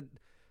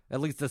at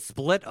least a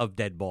split of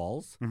dead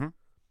balls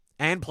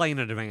and playing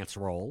an advanced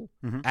role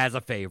as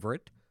a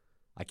favorite,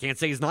 I can't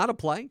say he's not a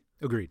play.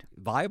 Agreed.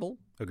 Viable.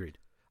 Agreed.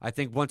 I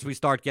think once we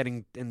start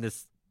getting in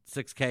this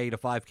 6K to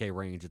 5K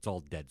range, it's all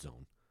dead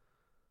zone.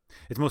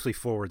 It's mostly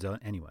forwards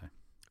anyway.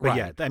 But right.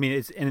 Yeah, I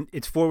mean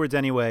it's forwards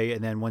anyway,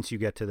 and then once you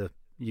get to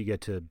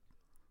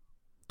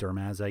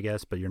Dermaz, I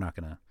guess, but you're not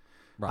gonna.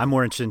 Right. I'm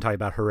more interested in talking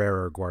about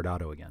Herrera or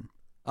Guardado again.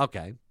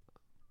 Okay.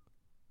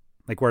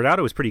 Like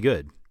Guardado was pretty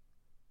good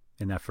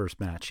in that first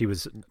match. He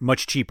was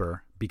much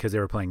cheaper because they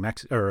were playing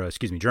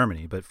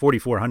Germany, but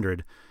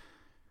 4,400,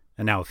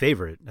 and now a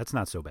favorite. That's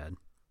not so bad.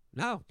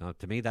 No,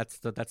 to me that's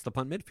the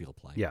punt midfield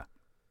play. Yeah,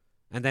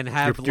 and then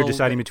you're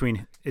deciding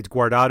between it's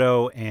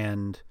Guardado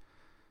and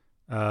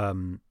a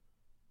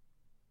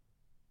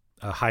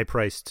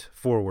high-priced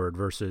forward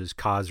versus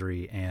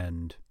Khazri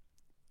and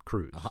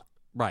Cruz.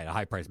 Right, a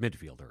high-priced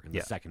midfielder in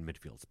the second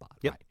midfield spot.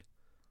 Yep. Right.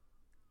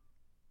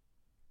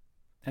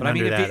 And but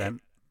under that,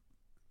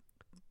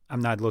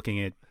 I'm not looking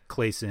at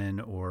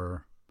Clayson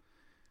or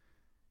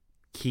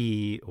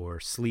Key or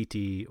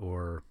Sleety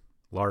or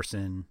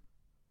Larson.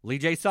 Lee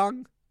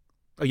Jae-sung?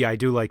 Oh, yeah, I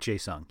do like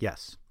Jae-sung,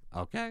 yes.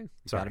 Okay.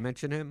 Got to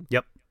mention him.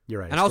 Yep,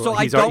 you're right. And also,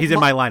 he's in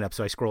my lineup,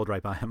 so I scrolled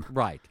right by him.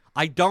 Right.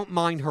 I don't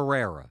mind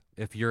Herrera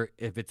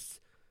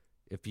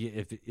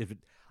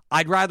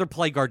I'd rather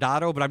play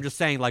Guardado, but I'm just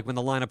saying, like, when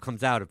the lineup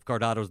comes out, if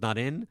Guardado's not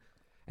in,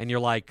 and you're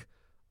like,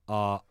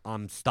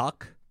 I'm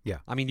stuck. Yeah.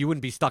 I mean, you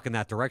wouldn't be stuck in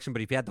that direction,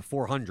 but if you had the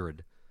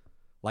 400,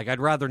 like,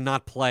 I'd rather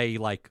not play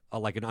like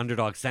an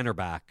underdog center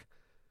back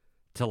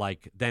to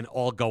like then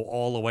go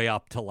all the way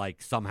up to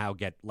like somehow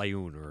get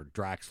Leun or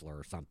Draxler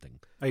or something.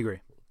 I agree.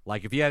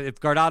 Like if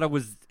Guardado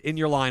was in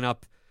your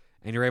lineup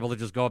and you're able to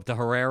just go up to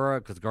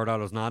Herrera because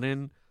Guardado's not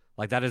in,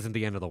 like that isn't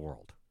the end of the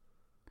world.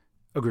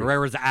 Agreed.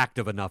 Herrera's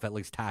active enough, at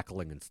least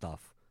tackling and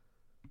stuff.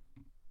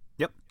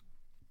 Yep.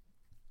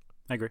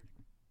 I agree.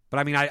 But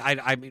I mean,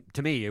 I mean,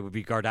 to me, it would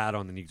be Guardado,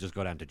 and then you just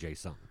go down to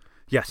Jae-sung.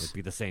 Yes. It'd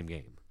be the same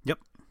game. Yep.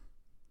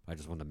 I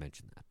just wanted to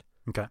mention that.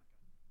 Okay.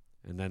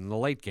 And then in the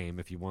late game,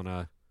 if you want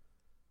to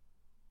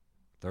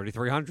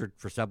 3,300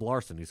 for Seb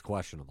Larson, he's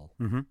questionable.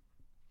 Mm-hmm.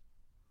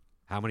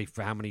 How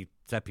many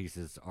set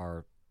pieces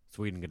are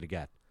Sweden going to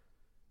get?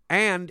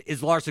 And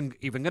is Larson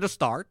even going to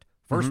start?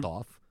 First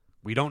off,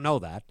 we don't know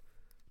that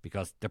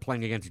because they're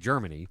playing against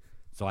Germany.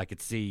 So I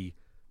could see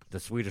the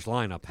Swedish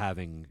lineup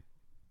having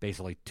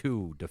basically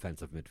 2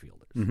 defensive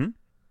midfielders. Mm-hmm.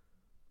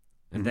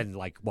 And then,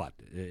 like, what?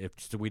 If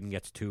Sweden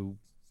gets 2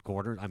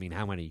 corners, I mean,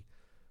 how many?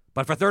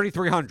 But for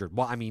 3,300,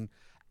 well, I mean,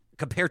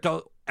 compared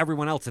to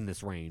everyone else in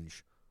this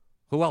range,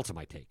 who else am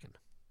I taking?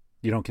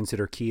 You don't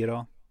consider Key at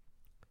all?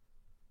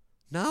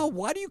 No,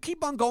 why do you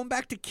keep on going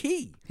back to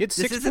Key? He had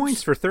 6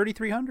 points for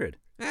 3,300.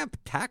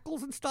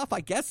 Tackles and stuff, I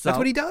guess so. That's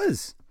what he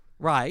does.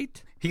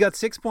 Right. He got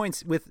 6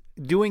 points with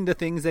doing the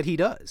things that he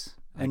does.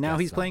 And now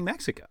he's playing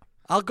Mexico.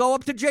 I'll go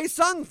up to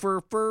Jae-sung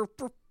for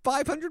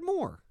 500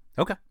 more.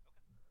 Okay.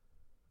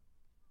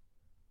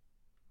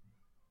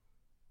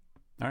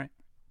 All right.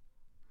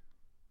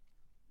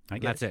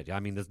 That's it.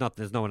 I mean, there's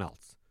no one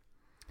else.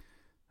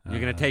 You're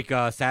going to take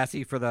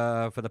Sassy for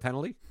the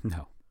penalty?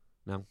 No.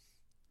 No.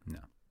 No.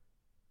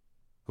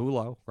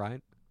 Hulo,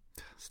 right?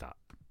 Stop.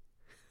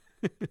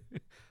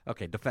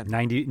 Okay, defend.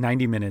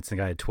 90 minutes, the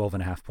guy had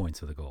 12.5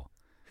 points with a goal.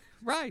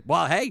 Right.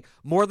 Well, hey,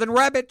 more than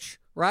Rebic,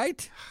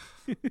 right?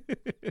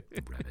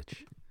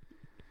 Rebic.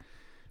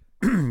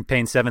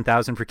 Paying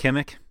 $7,000 for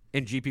Kimmich?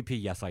 In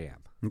GPP, yes, I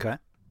am. Okay.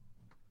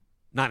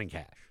 Not in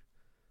cash.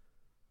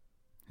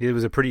 It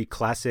was a pretty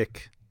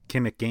classic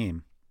Kimmich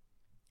game.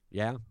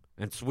 Yeah.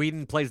 And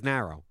Sweden plays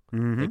narrow.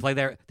 Mm-hmm.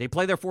 They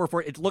play their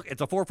 4-4.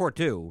 It's a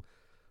 4-4-2,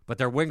 but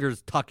their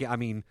wingers tuck it. I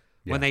mean,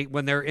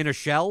 when they're in a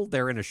shell,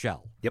 they're in a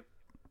shell. Yep.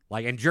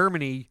 Like in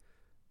Germany,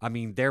 I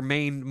mean, their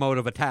main mode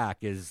of attack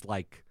is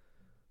like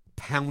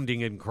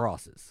pounding in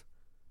crosses.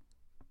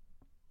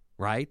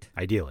 Right?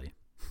 Ideally.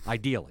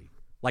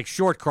 Like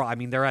short cross. I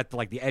mean, they're at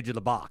like the edge of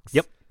the box.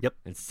 Yep.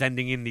 And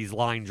sending in these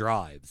line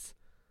drives.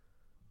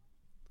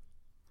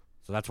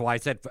 So that's why I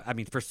said, for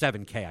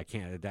 $7K,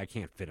 I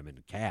can't fit him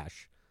in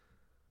cash.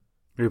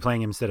 You're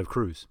playing him instead of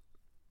Cruz.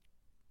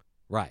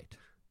 Right.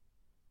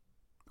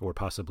 Or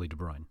possibly De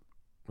Bruyne.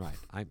 Right.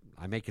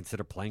 I may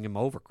consider playing him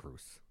over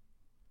Cruz.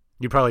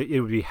 It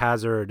would be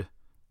Hazard,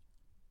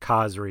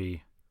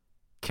 Khazri,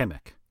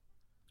 Kimmich.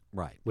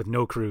 Right. With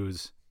no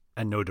Cruz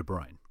and no De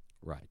Bruyne.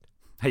 Right.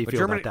 How you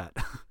feel about that?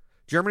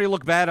 Germany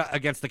looked bad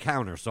against the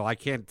counter, so I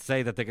can't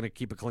say that they're going to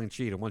keep a clean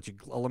sheet. And once you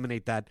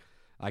eliminate that,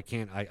 I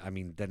can't. I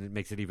mean, then it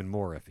makes it even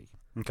more iffy.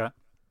 Okay.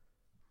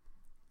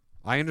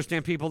 I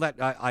understand people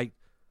that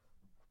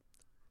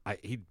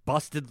he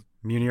busted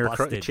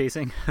Munir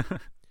chasing.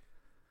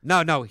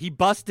 No, he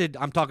busted.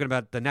 I'm talking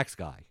about the next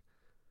guy.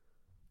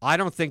 I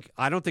don't think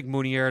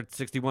Munier at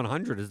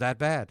 6,100 is that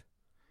bad.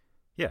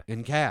 Yeah.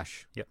 In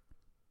cash. Yep.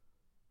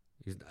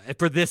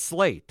 For this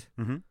slate.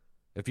 Mm-hmm.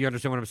 If you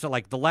understand what I'm saying.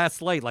 Like the last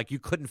slate, like you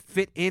couldn't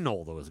fit in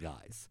all those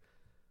guys.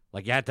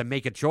 Like you had to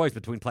make a choice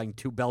between playing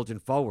two Belgian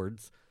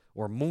forwards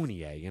or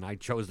Meunier, and I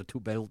chose the two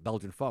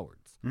Belgian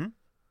forwards. Mm-hmm.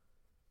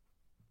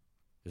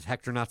 Is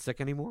Hector not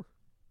sick anymore?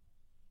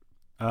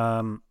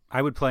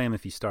 I would play him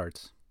if he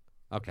starts.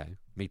 Okay,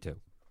 me too.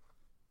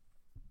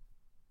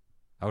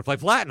 I would play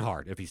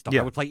Flattenhard if he starts.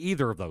 Yeah. I would play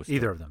either of those two.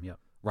 Either of them, yep.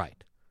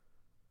 Right.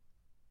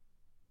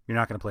 You're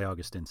not going to play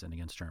Augustinsson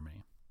against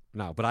Germany.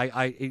 No, but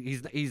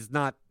he's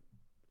not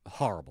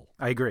horrible.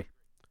 I agree.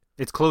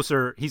 It's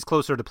closer. He's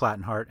closer to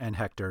Plattenhardt and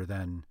Hector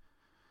than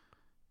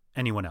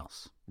anyone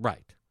else.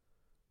 Right.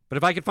 But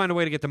if I could find a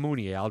way to get to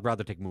Meunier, I'd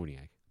rather take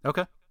Meunier.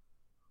 Okay.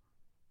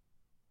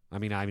 I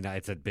mean,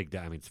 it's a big.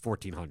 I mean, it's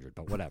 1,400,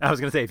 but whatever. I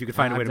was going to say, if you could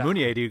find a way to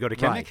Meunier, do you go to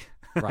Kimmich?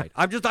 Right.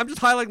 I'm just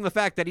highlighting the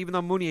fact that even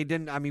though Meunier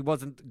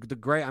wasn't the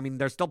great. I mean,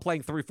 they're still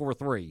playing 3-4-3.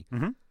 Mm-hmm.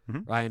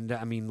 Mm-hmm. And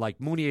I mean, like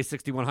Meunier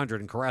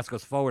 6,100 and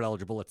Carrasco's forward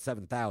eligible at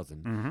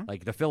 7,000. Mm-hmm.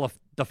 Like to fill a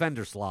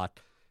defender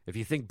slot. If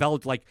you think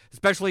like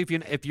especially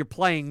if you're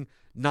playing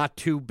not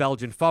two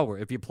Belgian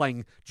forward, if you're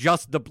playing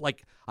just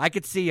I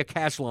could see a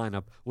cash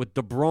lineup with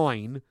De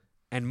Bruyne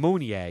and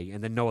Meunier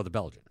and then no other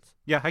Belgians.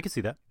 Yeah, I can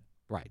see that.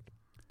 Right.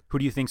 Who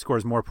do you think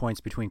scores more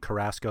points between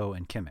Carrasco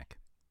and Kimmich?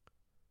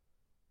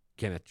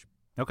 Kimmich.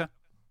 Okay.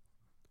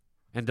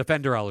 And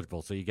defender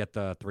eligible, so you get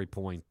the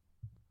 3-point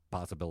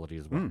possibility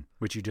as well.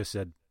 Which you just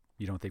said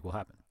you don't think will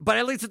happen. But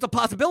at least it's a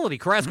possibility.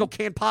 Carrasco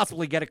can't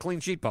possibly get a clean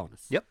sheet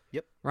bonus. Yep.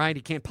 Right?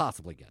 He can't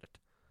possibly get it.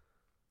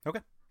 Okay.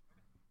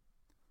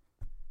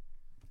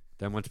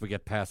 Then once we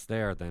get past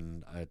there,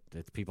 then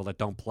it's people that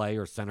don't play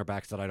or center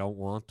backs that I don't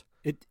want.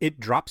 It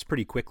drops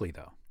pretty quickly,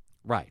 though.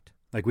 Right.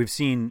 Like we've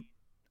seen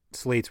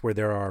slates where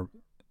there are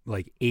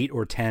like 8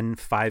 or 10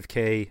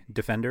 5K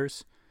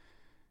defenders,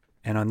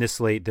 and on this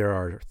slate there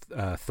are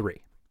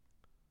 3.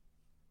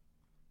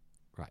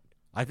 Right.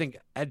 I think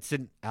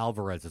Edson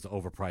Alvarez is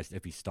overpriced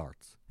if he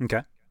starts.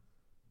 Okay.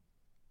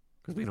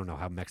 Because we don't know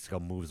how Mexico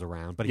moves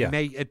around. But Yeah. he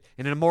may,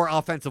 in a more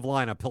offensive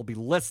lineup, he'll be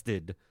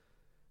listed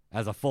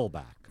as a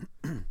fullback.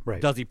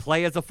 Right. Does he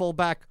play as a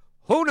fullback?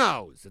 Who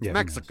knows? It's Yeah, who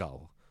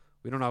Mexico.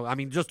 We don't know. I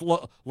mean, just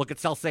look at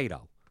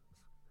Salcedo.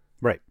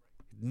 Right.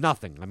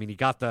 Nothing. I mean, he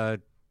got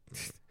the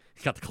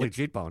clean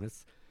sheet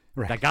bonus.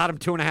 Right. That got him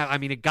 2.5. I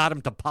mean, it got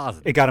him to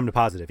positive. It got him to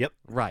positive. Yep.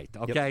 Right.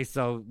 Okay.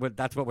 So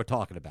that's what we're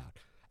talking about.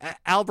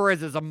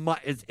 Alvarez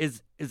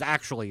is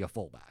actually a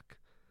fullback.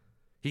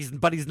 He's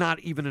not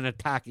even an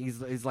attack.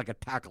 He's like a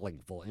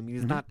tackling full. I mean,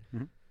 he's not.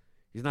 Mm-hmm.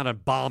 He's not a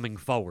bombing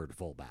forward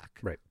fullback.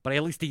 Right. But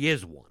at least he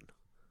is one.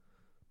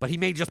 But he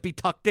may just be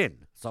tucked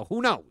in. So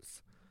who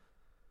knows?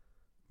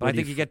 But I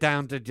think you get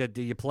down to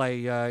do you play?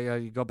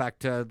 You go back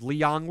to Lee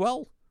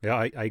Yongwell. Yeah,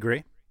 I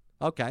agree.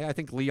 Okay, I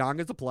think Lee Yong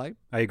is a play.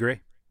 I agree.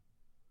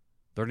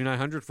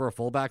 3,900 for a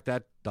fullback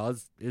that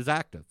is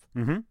active.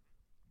 Mm-hmm.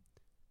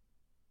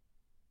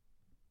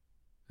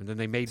 And then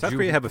they made South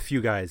Korea have a few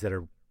guys that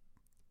are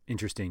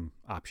interesting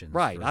options.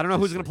 Right. I don't know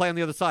who's going to play on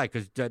the other side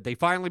because they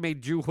finally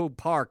made Joo-Ho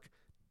Park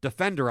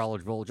defender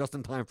eligible just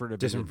in time for it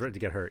to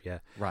get hurt. Yeah.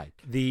 Right.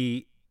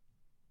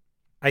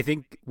 I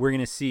think we're going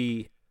to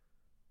see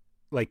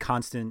not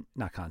constant,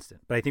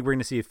 but I think we're going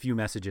to see a few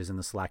messages in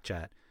the Slack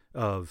chat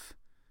of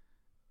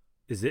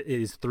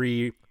is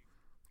 3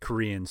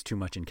 Koreans too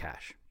much in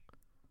cash?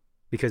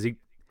 Because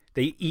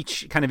They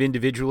each kind of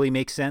individually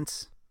make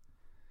sense,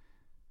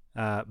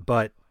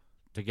 but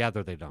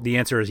together they don't. The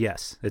answer is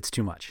yes. It's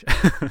too much.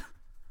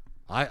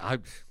 I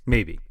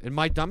Maybe. in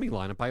my dummy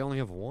lineup, I only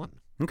have one.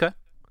 Okay.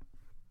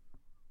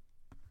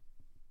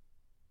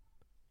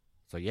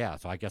 So yeah,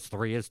 so I guess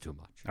 3 is too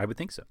much. I would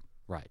think so.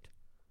 Right.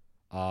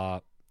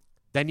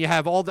 Then you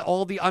have all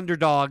the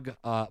underdog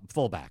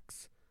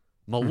fullbacks,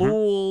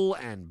 Malul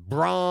and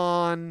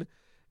Braun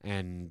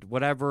and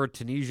whatever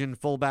Tunisian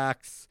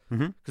fullbacks.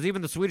 Because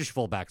even the Swedish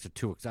fullbacks are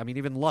too. I mean,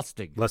 even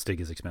Lustig. Lustig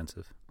is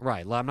expensive.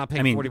 Right. I'm not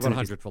paying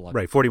 4,100 for Lustig.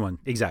 Right. 41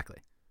 exactly.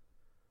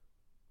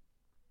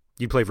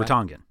 You play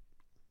Vertonghen.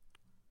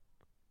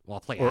 Well, I'll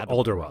play or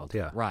Alderweireld. Alderweireld.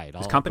 Yeah. Right.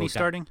 Is Company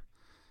starting?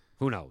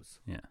 Who knows?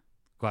 Yeah.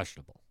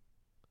 Questionable.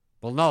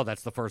 Well, no,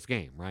 that's the first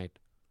game, right?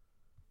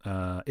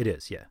 It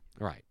is, yeah.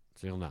 Right.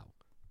 So you'll know.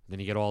 Then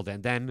you get all that.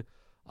 And then,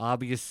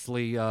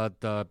 obviously,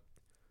 the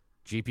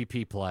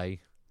GPP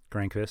play.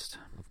 Granqvist.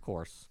 Of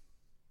course.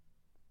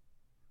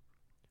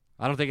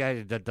 I don't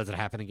think does it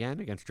happen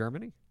again against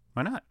Germany?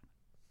 Why not?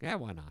 Yeah,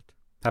 why not?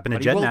 Happened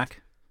at But he will- Jednak.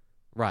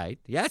 Right.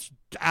 Yeah, that's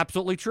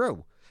absolutely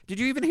true. Did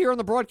you even hear on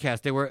the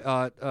broadcast they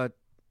were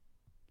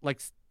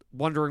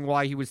wondering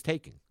why he was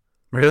taking?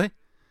 Really?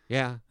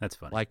 Yeah. That's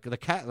funny. Like the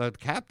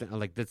captain,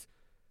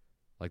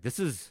 this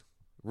is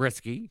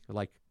risky.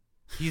 Like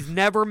he's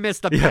never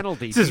missed a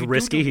penalty. This is You do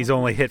risky. know- He's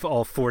only hit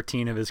all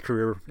 14 of his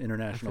career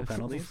international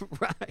penalties.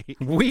 Right.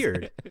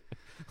 Weird.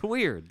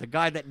 Weird. The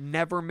guy that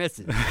never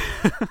misses.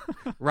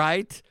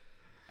 Right?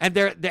 And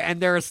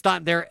they're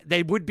astonished.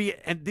 They would be,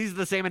 and these are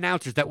the same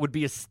announcers that would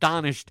be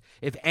astonished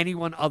if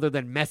anyone other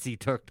than Messi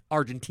took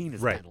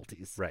Argentina's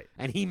penalties. Right.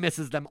 And he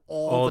misses them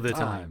all the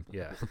time.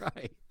 Yeah.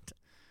 Right.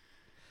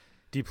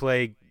 Do you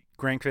play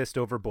Granqvist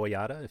over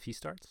Boyata if he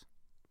starts?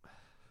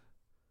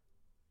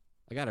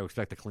 I got to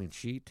expect a clean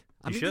sheet.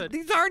 You should.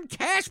 These aren't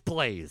cash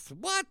plays.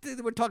 What?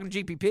 We're talking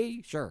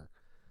GPP? Sure.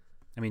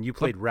 I mean, you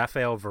played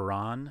Rafael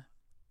Varane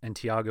and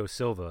Thiago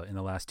Silva in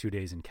the last 2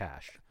 days in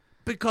cash.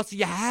 Because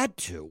you had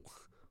to.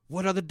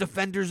 What other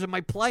defenders am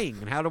I playing?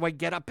 And how do I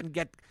get up and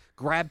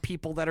grab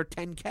people that are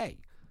 10K?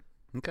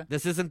 Okay.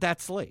 This isn't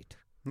that slate.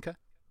 Okay.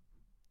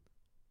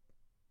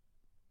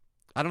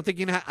 I don't think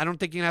you're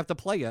gonna have to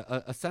play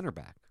a center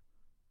back.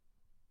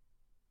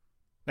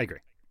 I agree.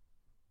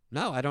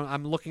 No, I don't.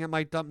 I'm looking at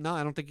my dump. No,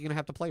 I don't think you're gonna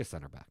have to play a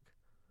center back.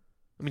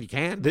 I mean, you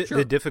can. The, sure.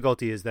 the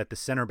difficulty is that the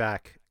center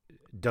back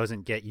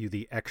doesn't get you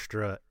the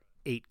extra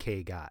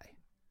 8K guy.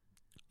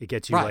 It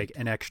gets you Right. like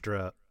an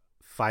extra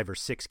 5 or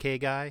 6K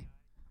guy,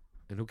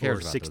 and who cares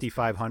or about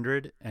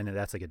 6,500, and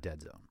that's like a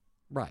dead zone.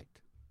 those? Right.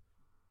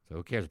 So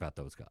who cares about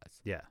those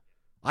guys? Yeah.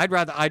 I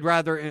don't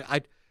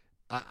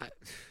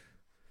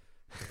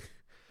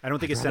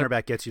think a center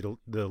back gets you to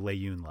the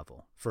Layun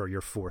level for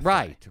your fourth.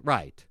 Right, guy.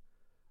 right.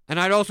 And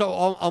I'd also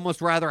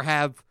almost rather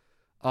have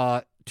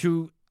if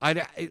you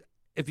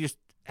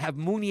have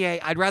Mounier,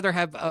 I'd rather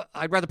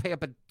pay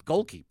up a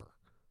goalkeeper.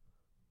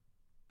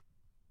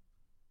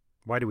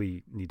 Why do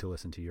we need to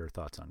listen to your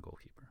thoughts on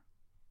goalkeeper?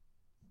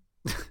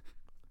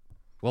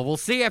 Well, we'll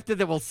see after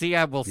that. We'll see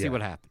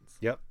what happens.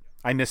 Yep.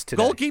 I missed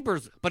today.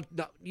 Goalkeepers, but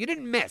no, you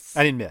didn't miss.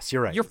 I didn't miss.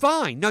 You're right. You're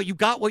fine. No, you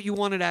got what you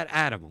wanted at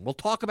Adam. We'll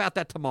talk about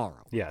that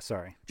tomorrow. Yeah,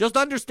 sorry. Just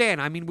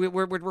understand, I mean,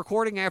 we're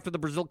recording after the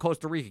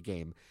Brazil-Costa Rica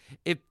game.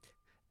 If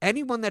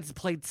anyone that's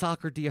played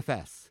soccer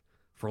DFS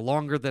for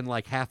longer than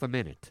like half a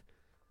minute,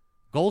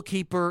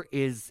 goalkeeper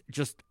is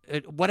just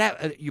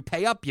whatever. You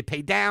pay up, you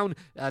pay down.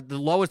 The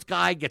lowest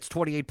guy gets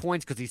 28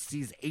 points because he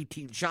sees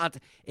 18 shots.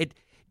 It's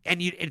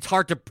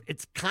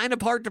kind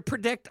of hard to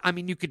predict. I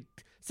mean, you could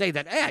say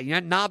that,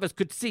 novice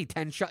could see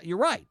 10 shots. You're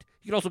right.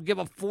 You could also give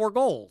up 4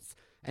 goals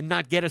and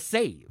not get a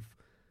save.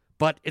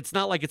 But it's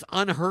not like it's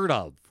unheard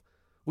of.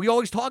 We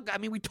always talk,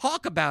 we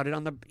talk about it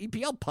on the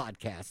EPL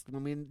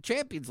podcast,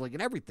 Champions League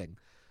and everything.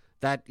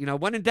 That,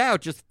 when in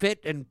doubt, just fit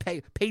and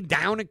pay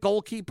down at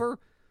goalkeeper.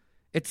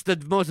 It's the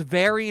most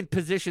variant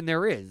position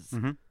there is.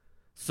 Mm-hmm.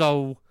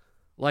 So,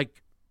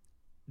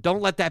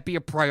 don't let that be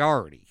a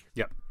priority.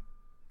 Yep.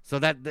 So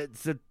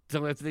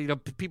so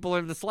if people are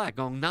in the Slack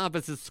going,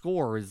 Novice's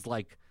score is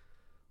like,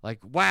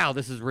 wow,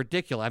 this is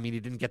ridiculous. I mean, he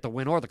didn't get the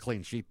win or the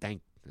clean sheet. I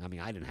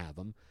didn't have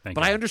him, but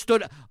God. I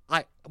understood.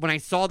 When I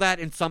saw that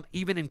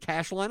even in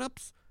cash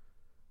lineups,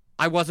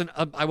 I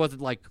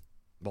wasn't like,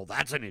 well,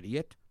 that's an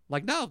idiot.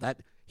 Like, no,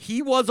 that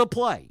he was a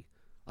play.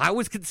 I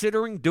was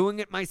considering doing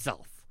it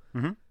myself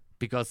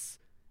because,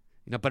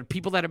 but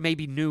people that are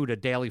maybe new to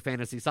daily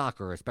fantasy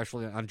soccer,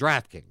 especially on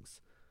DraftKings,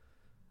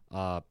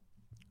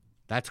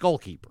 that's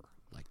goalkeeper.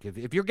 Like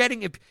if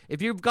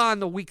you've gone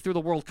the week through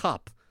the World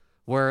Cup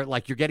where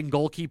you're getting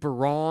goalkeeper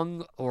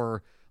wrong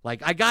or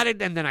I got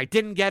it and then I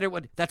didn't get it,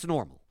 that's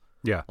normal.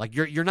 Yeah.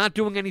 You're not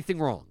doing anything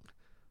wrong.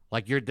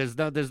 There's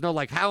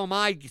no how am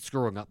I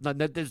screwing up? No,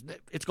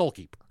 it's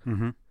goalkeeper.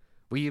 Mm-hmm.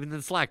 We even in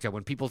the Slack chat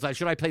when people say,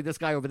 should I play this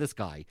guy over this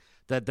guy?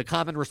 The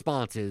common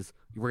response is,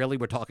 really,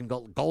 we're talking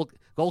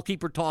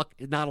goalkeeper talk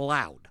is not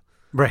allowed.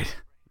 Right.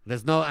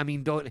 There's no,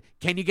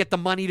 can you get the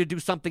money to do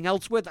something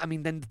else with?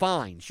 Then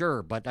fine,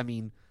 sure. But,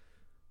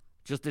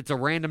 just it's a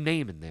random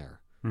name in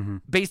there.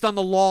 based on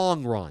the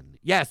long run.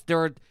 Yes,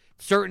 there are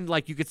certain,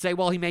 like you could say,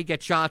 well, he may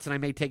get shots and I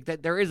may take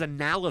that. There is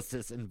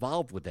analysis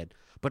involved with it.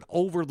 But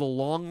over the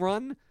long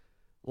run,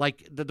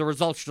 like the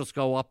results just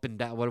go up and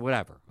down,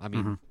 whatever. I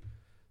mean,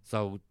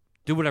 so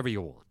do whatever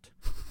you want.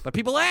 But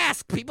people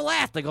ask.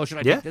 They go, should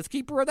I take this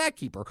keeper or that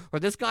keeper? Or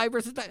this guy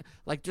versus that?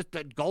 Like just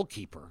that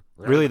goalkeeper.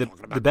 Really,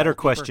 the better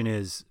question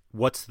is,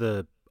 what's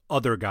the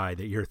other guy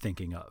that you're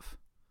thinking of?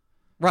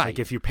 Right. Like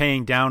if you're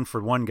paying down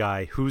for one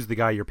guy, who's the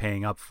guy you're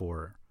paying up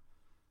for?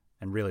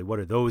 And really, what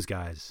are those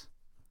guys?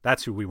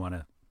 That's who we want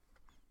to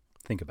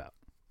think about.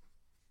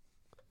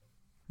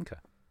 Okay.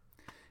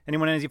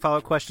 Anyone has any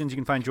follow-up questions, you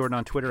can find Jordan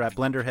on Twitter at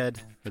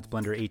BlenderHead. That's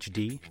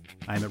BlenderHD.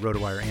 I'm at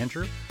RotoWire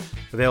Andrew.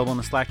 Available in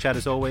the Slack chat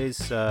as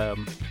always. I've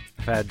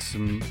had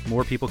some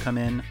more people come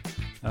in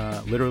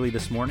literally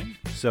this morning.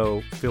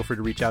 So feel free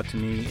to reach out to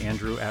me,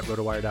 Andrew at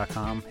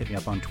RotoWire.com. Hit me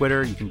up on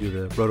Twitter. You can do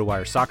the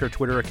RotoWire Soccer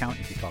Twitter account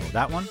if you follow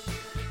that one.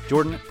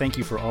 Jordan, thank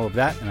you for all of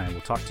that, and I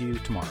will talk to you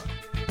tomorrow.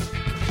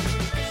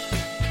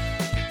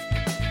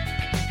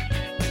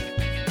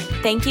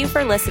 Thank you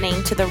for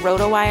listening to the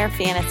RotoWire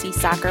Fantasy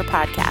Soccer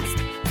Podcast.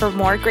 For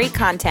more great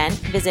content,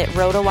 visit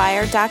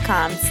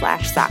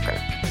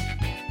rotowire.com/soccer.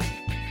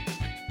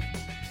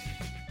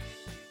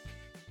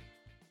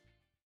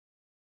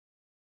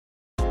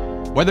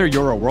 Whether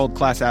you're a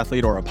world-class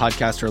athlete or a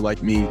podcaster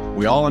like me,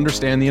 we all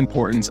understand the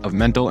importance of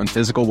mental and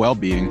physical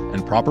well-being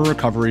and proper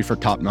recovery for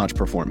top-notch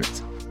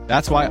performance.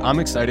 That's why I'm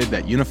excited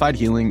that Unified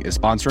Healing is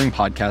sponsoring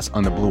podcasts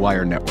on the Blue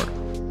Wire Network.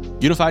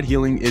 Unified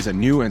Healing is a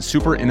new and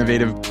super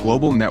innovative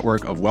global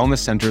network of wellness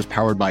centers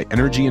powered by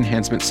Energy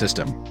Enhancement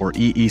System, or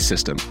EE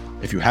System.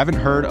 If you haven't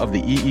heard of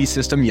the EE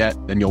System yet,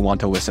 then you'll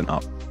want to listen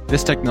up.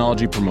 This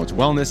technology promotes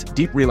wellness,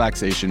 deep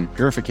relaxation,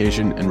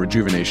 purification, and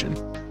rejuvenation.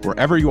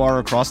 Wherever you are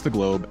across the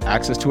globe,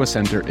 access to a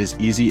center is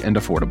easy and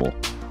affordable.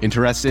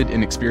 Interested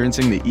in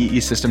experiencing the EE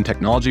System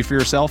technology for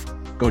yourself?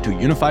 Go to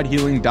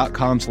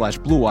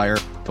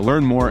unifiedhealing.com/bluewire to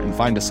learn more and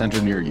find a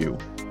center near you.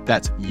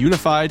 That's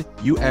unified,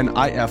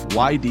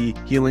 UNIFYD,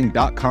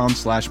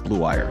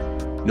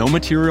 healing.com/bluewire. No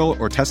material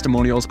or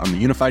testimonials on the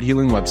Unified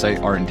Healing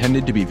website are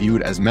intended to be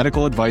viewed as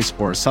medical advice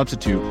or a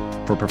substitute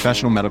for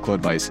professional medical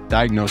advice,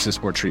 diagnosis,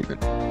 or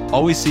treatment.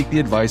 Always seek the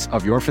advice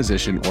of your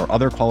physician or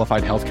other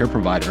qualified healthcare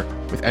provider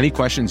with any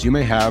questions you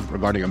may have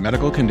regarding a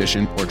medical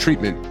condition or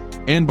treatment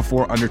and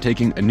before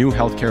undertaking a new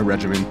healthcare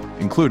regimen,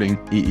 including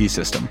EE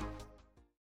System.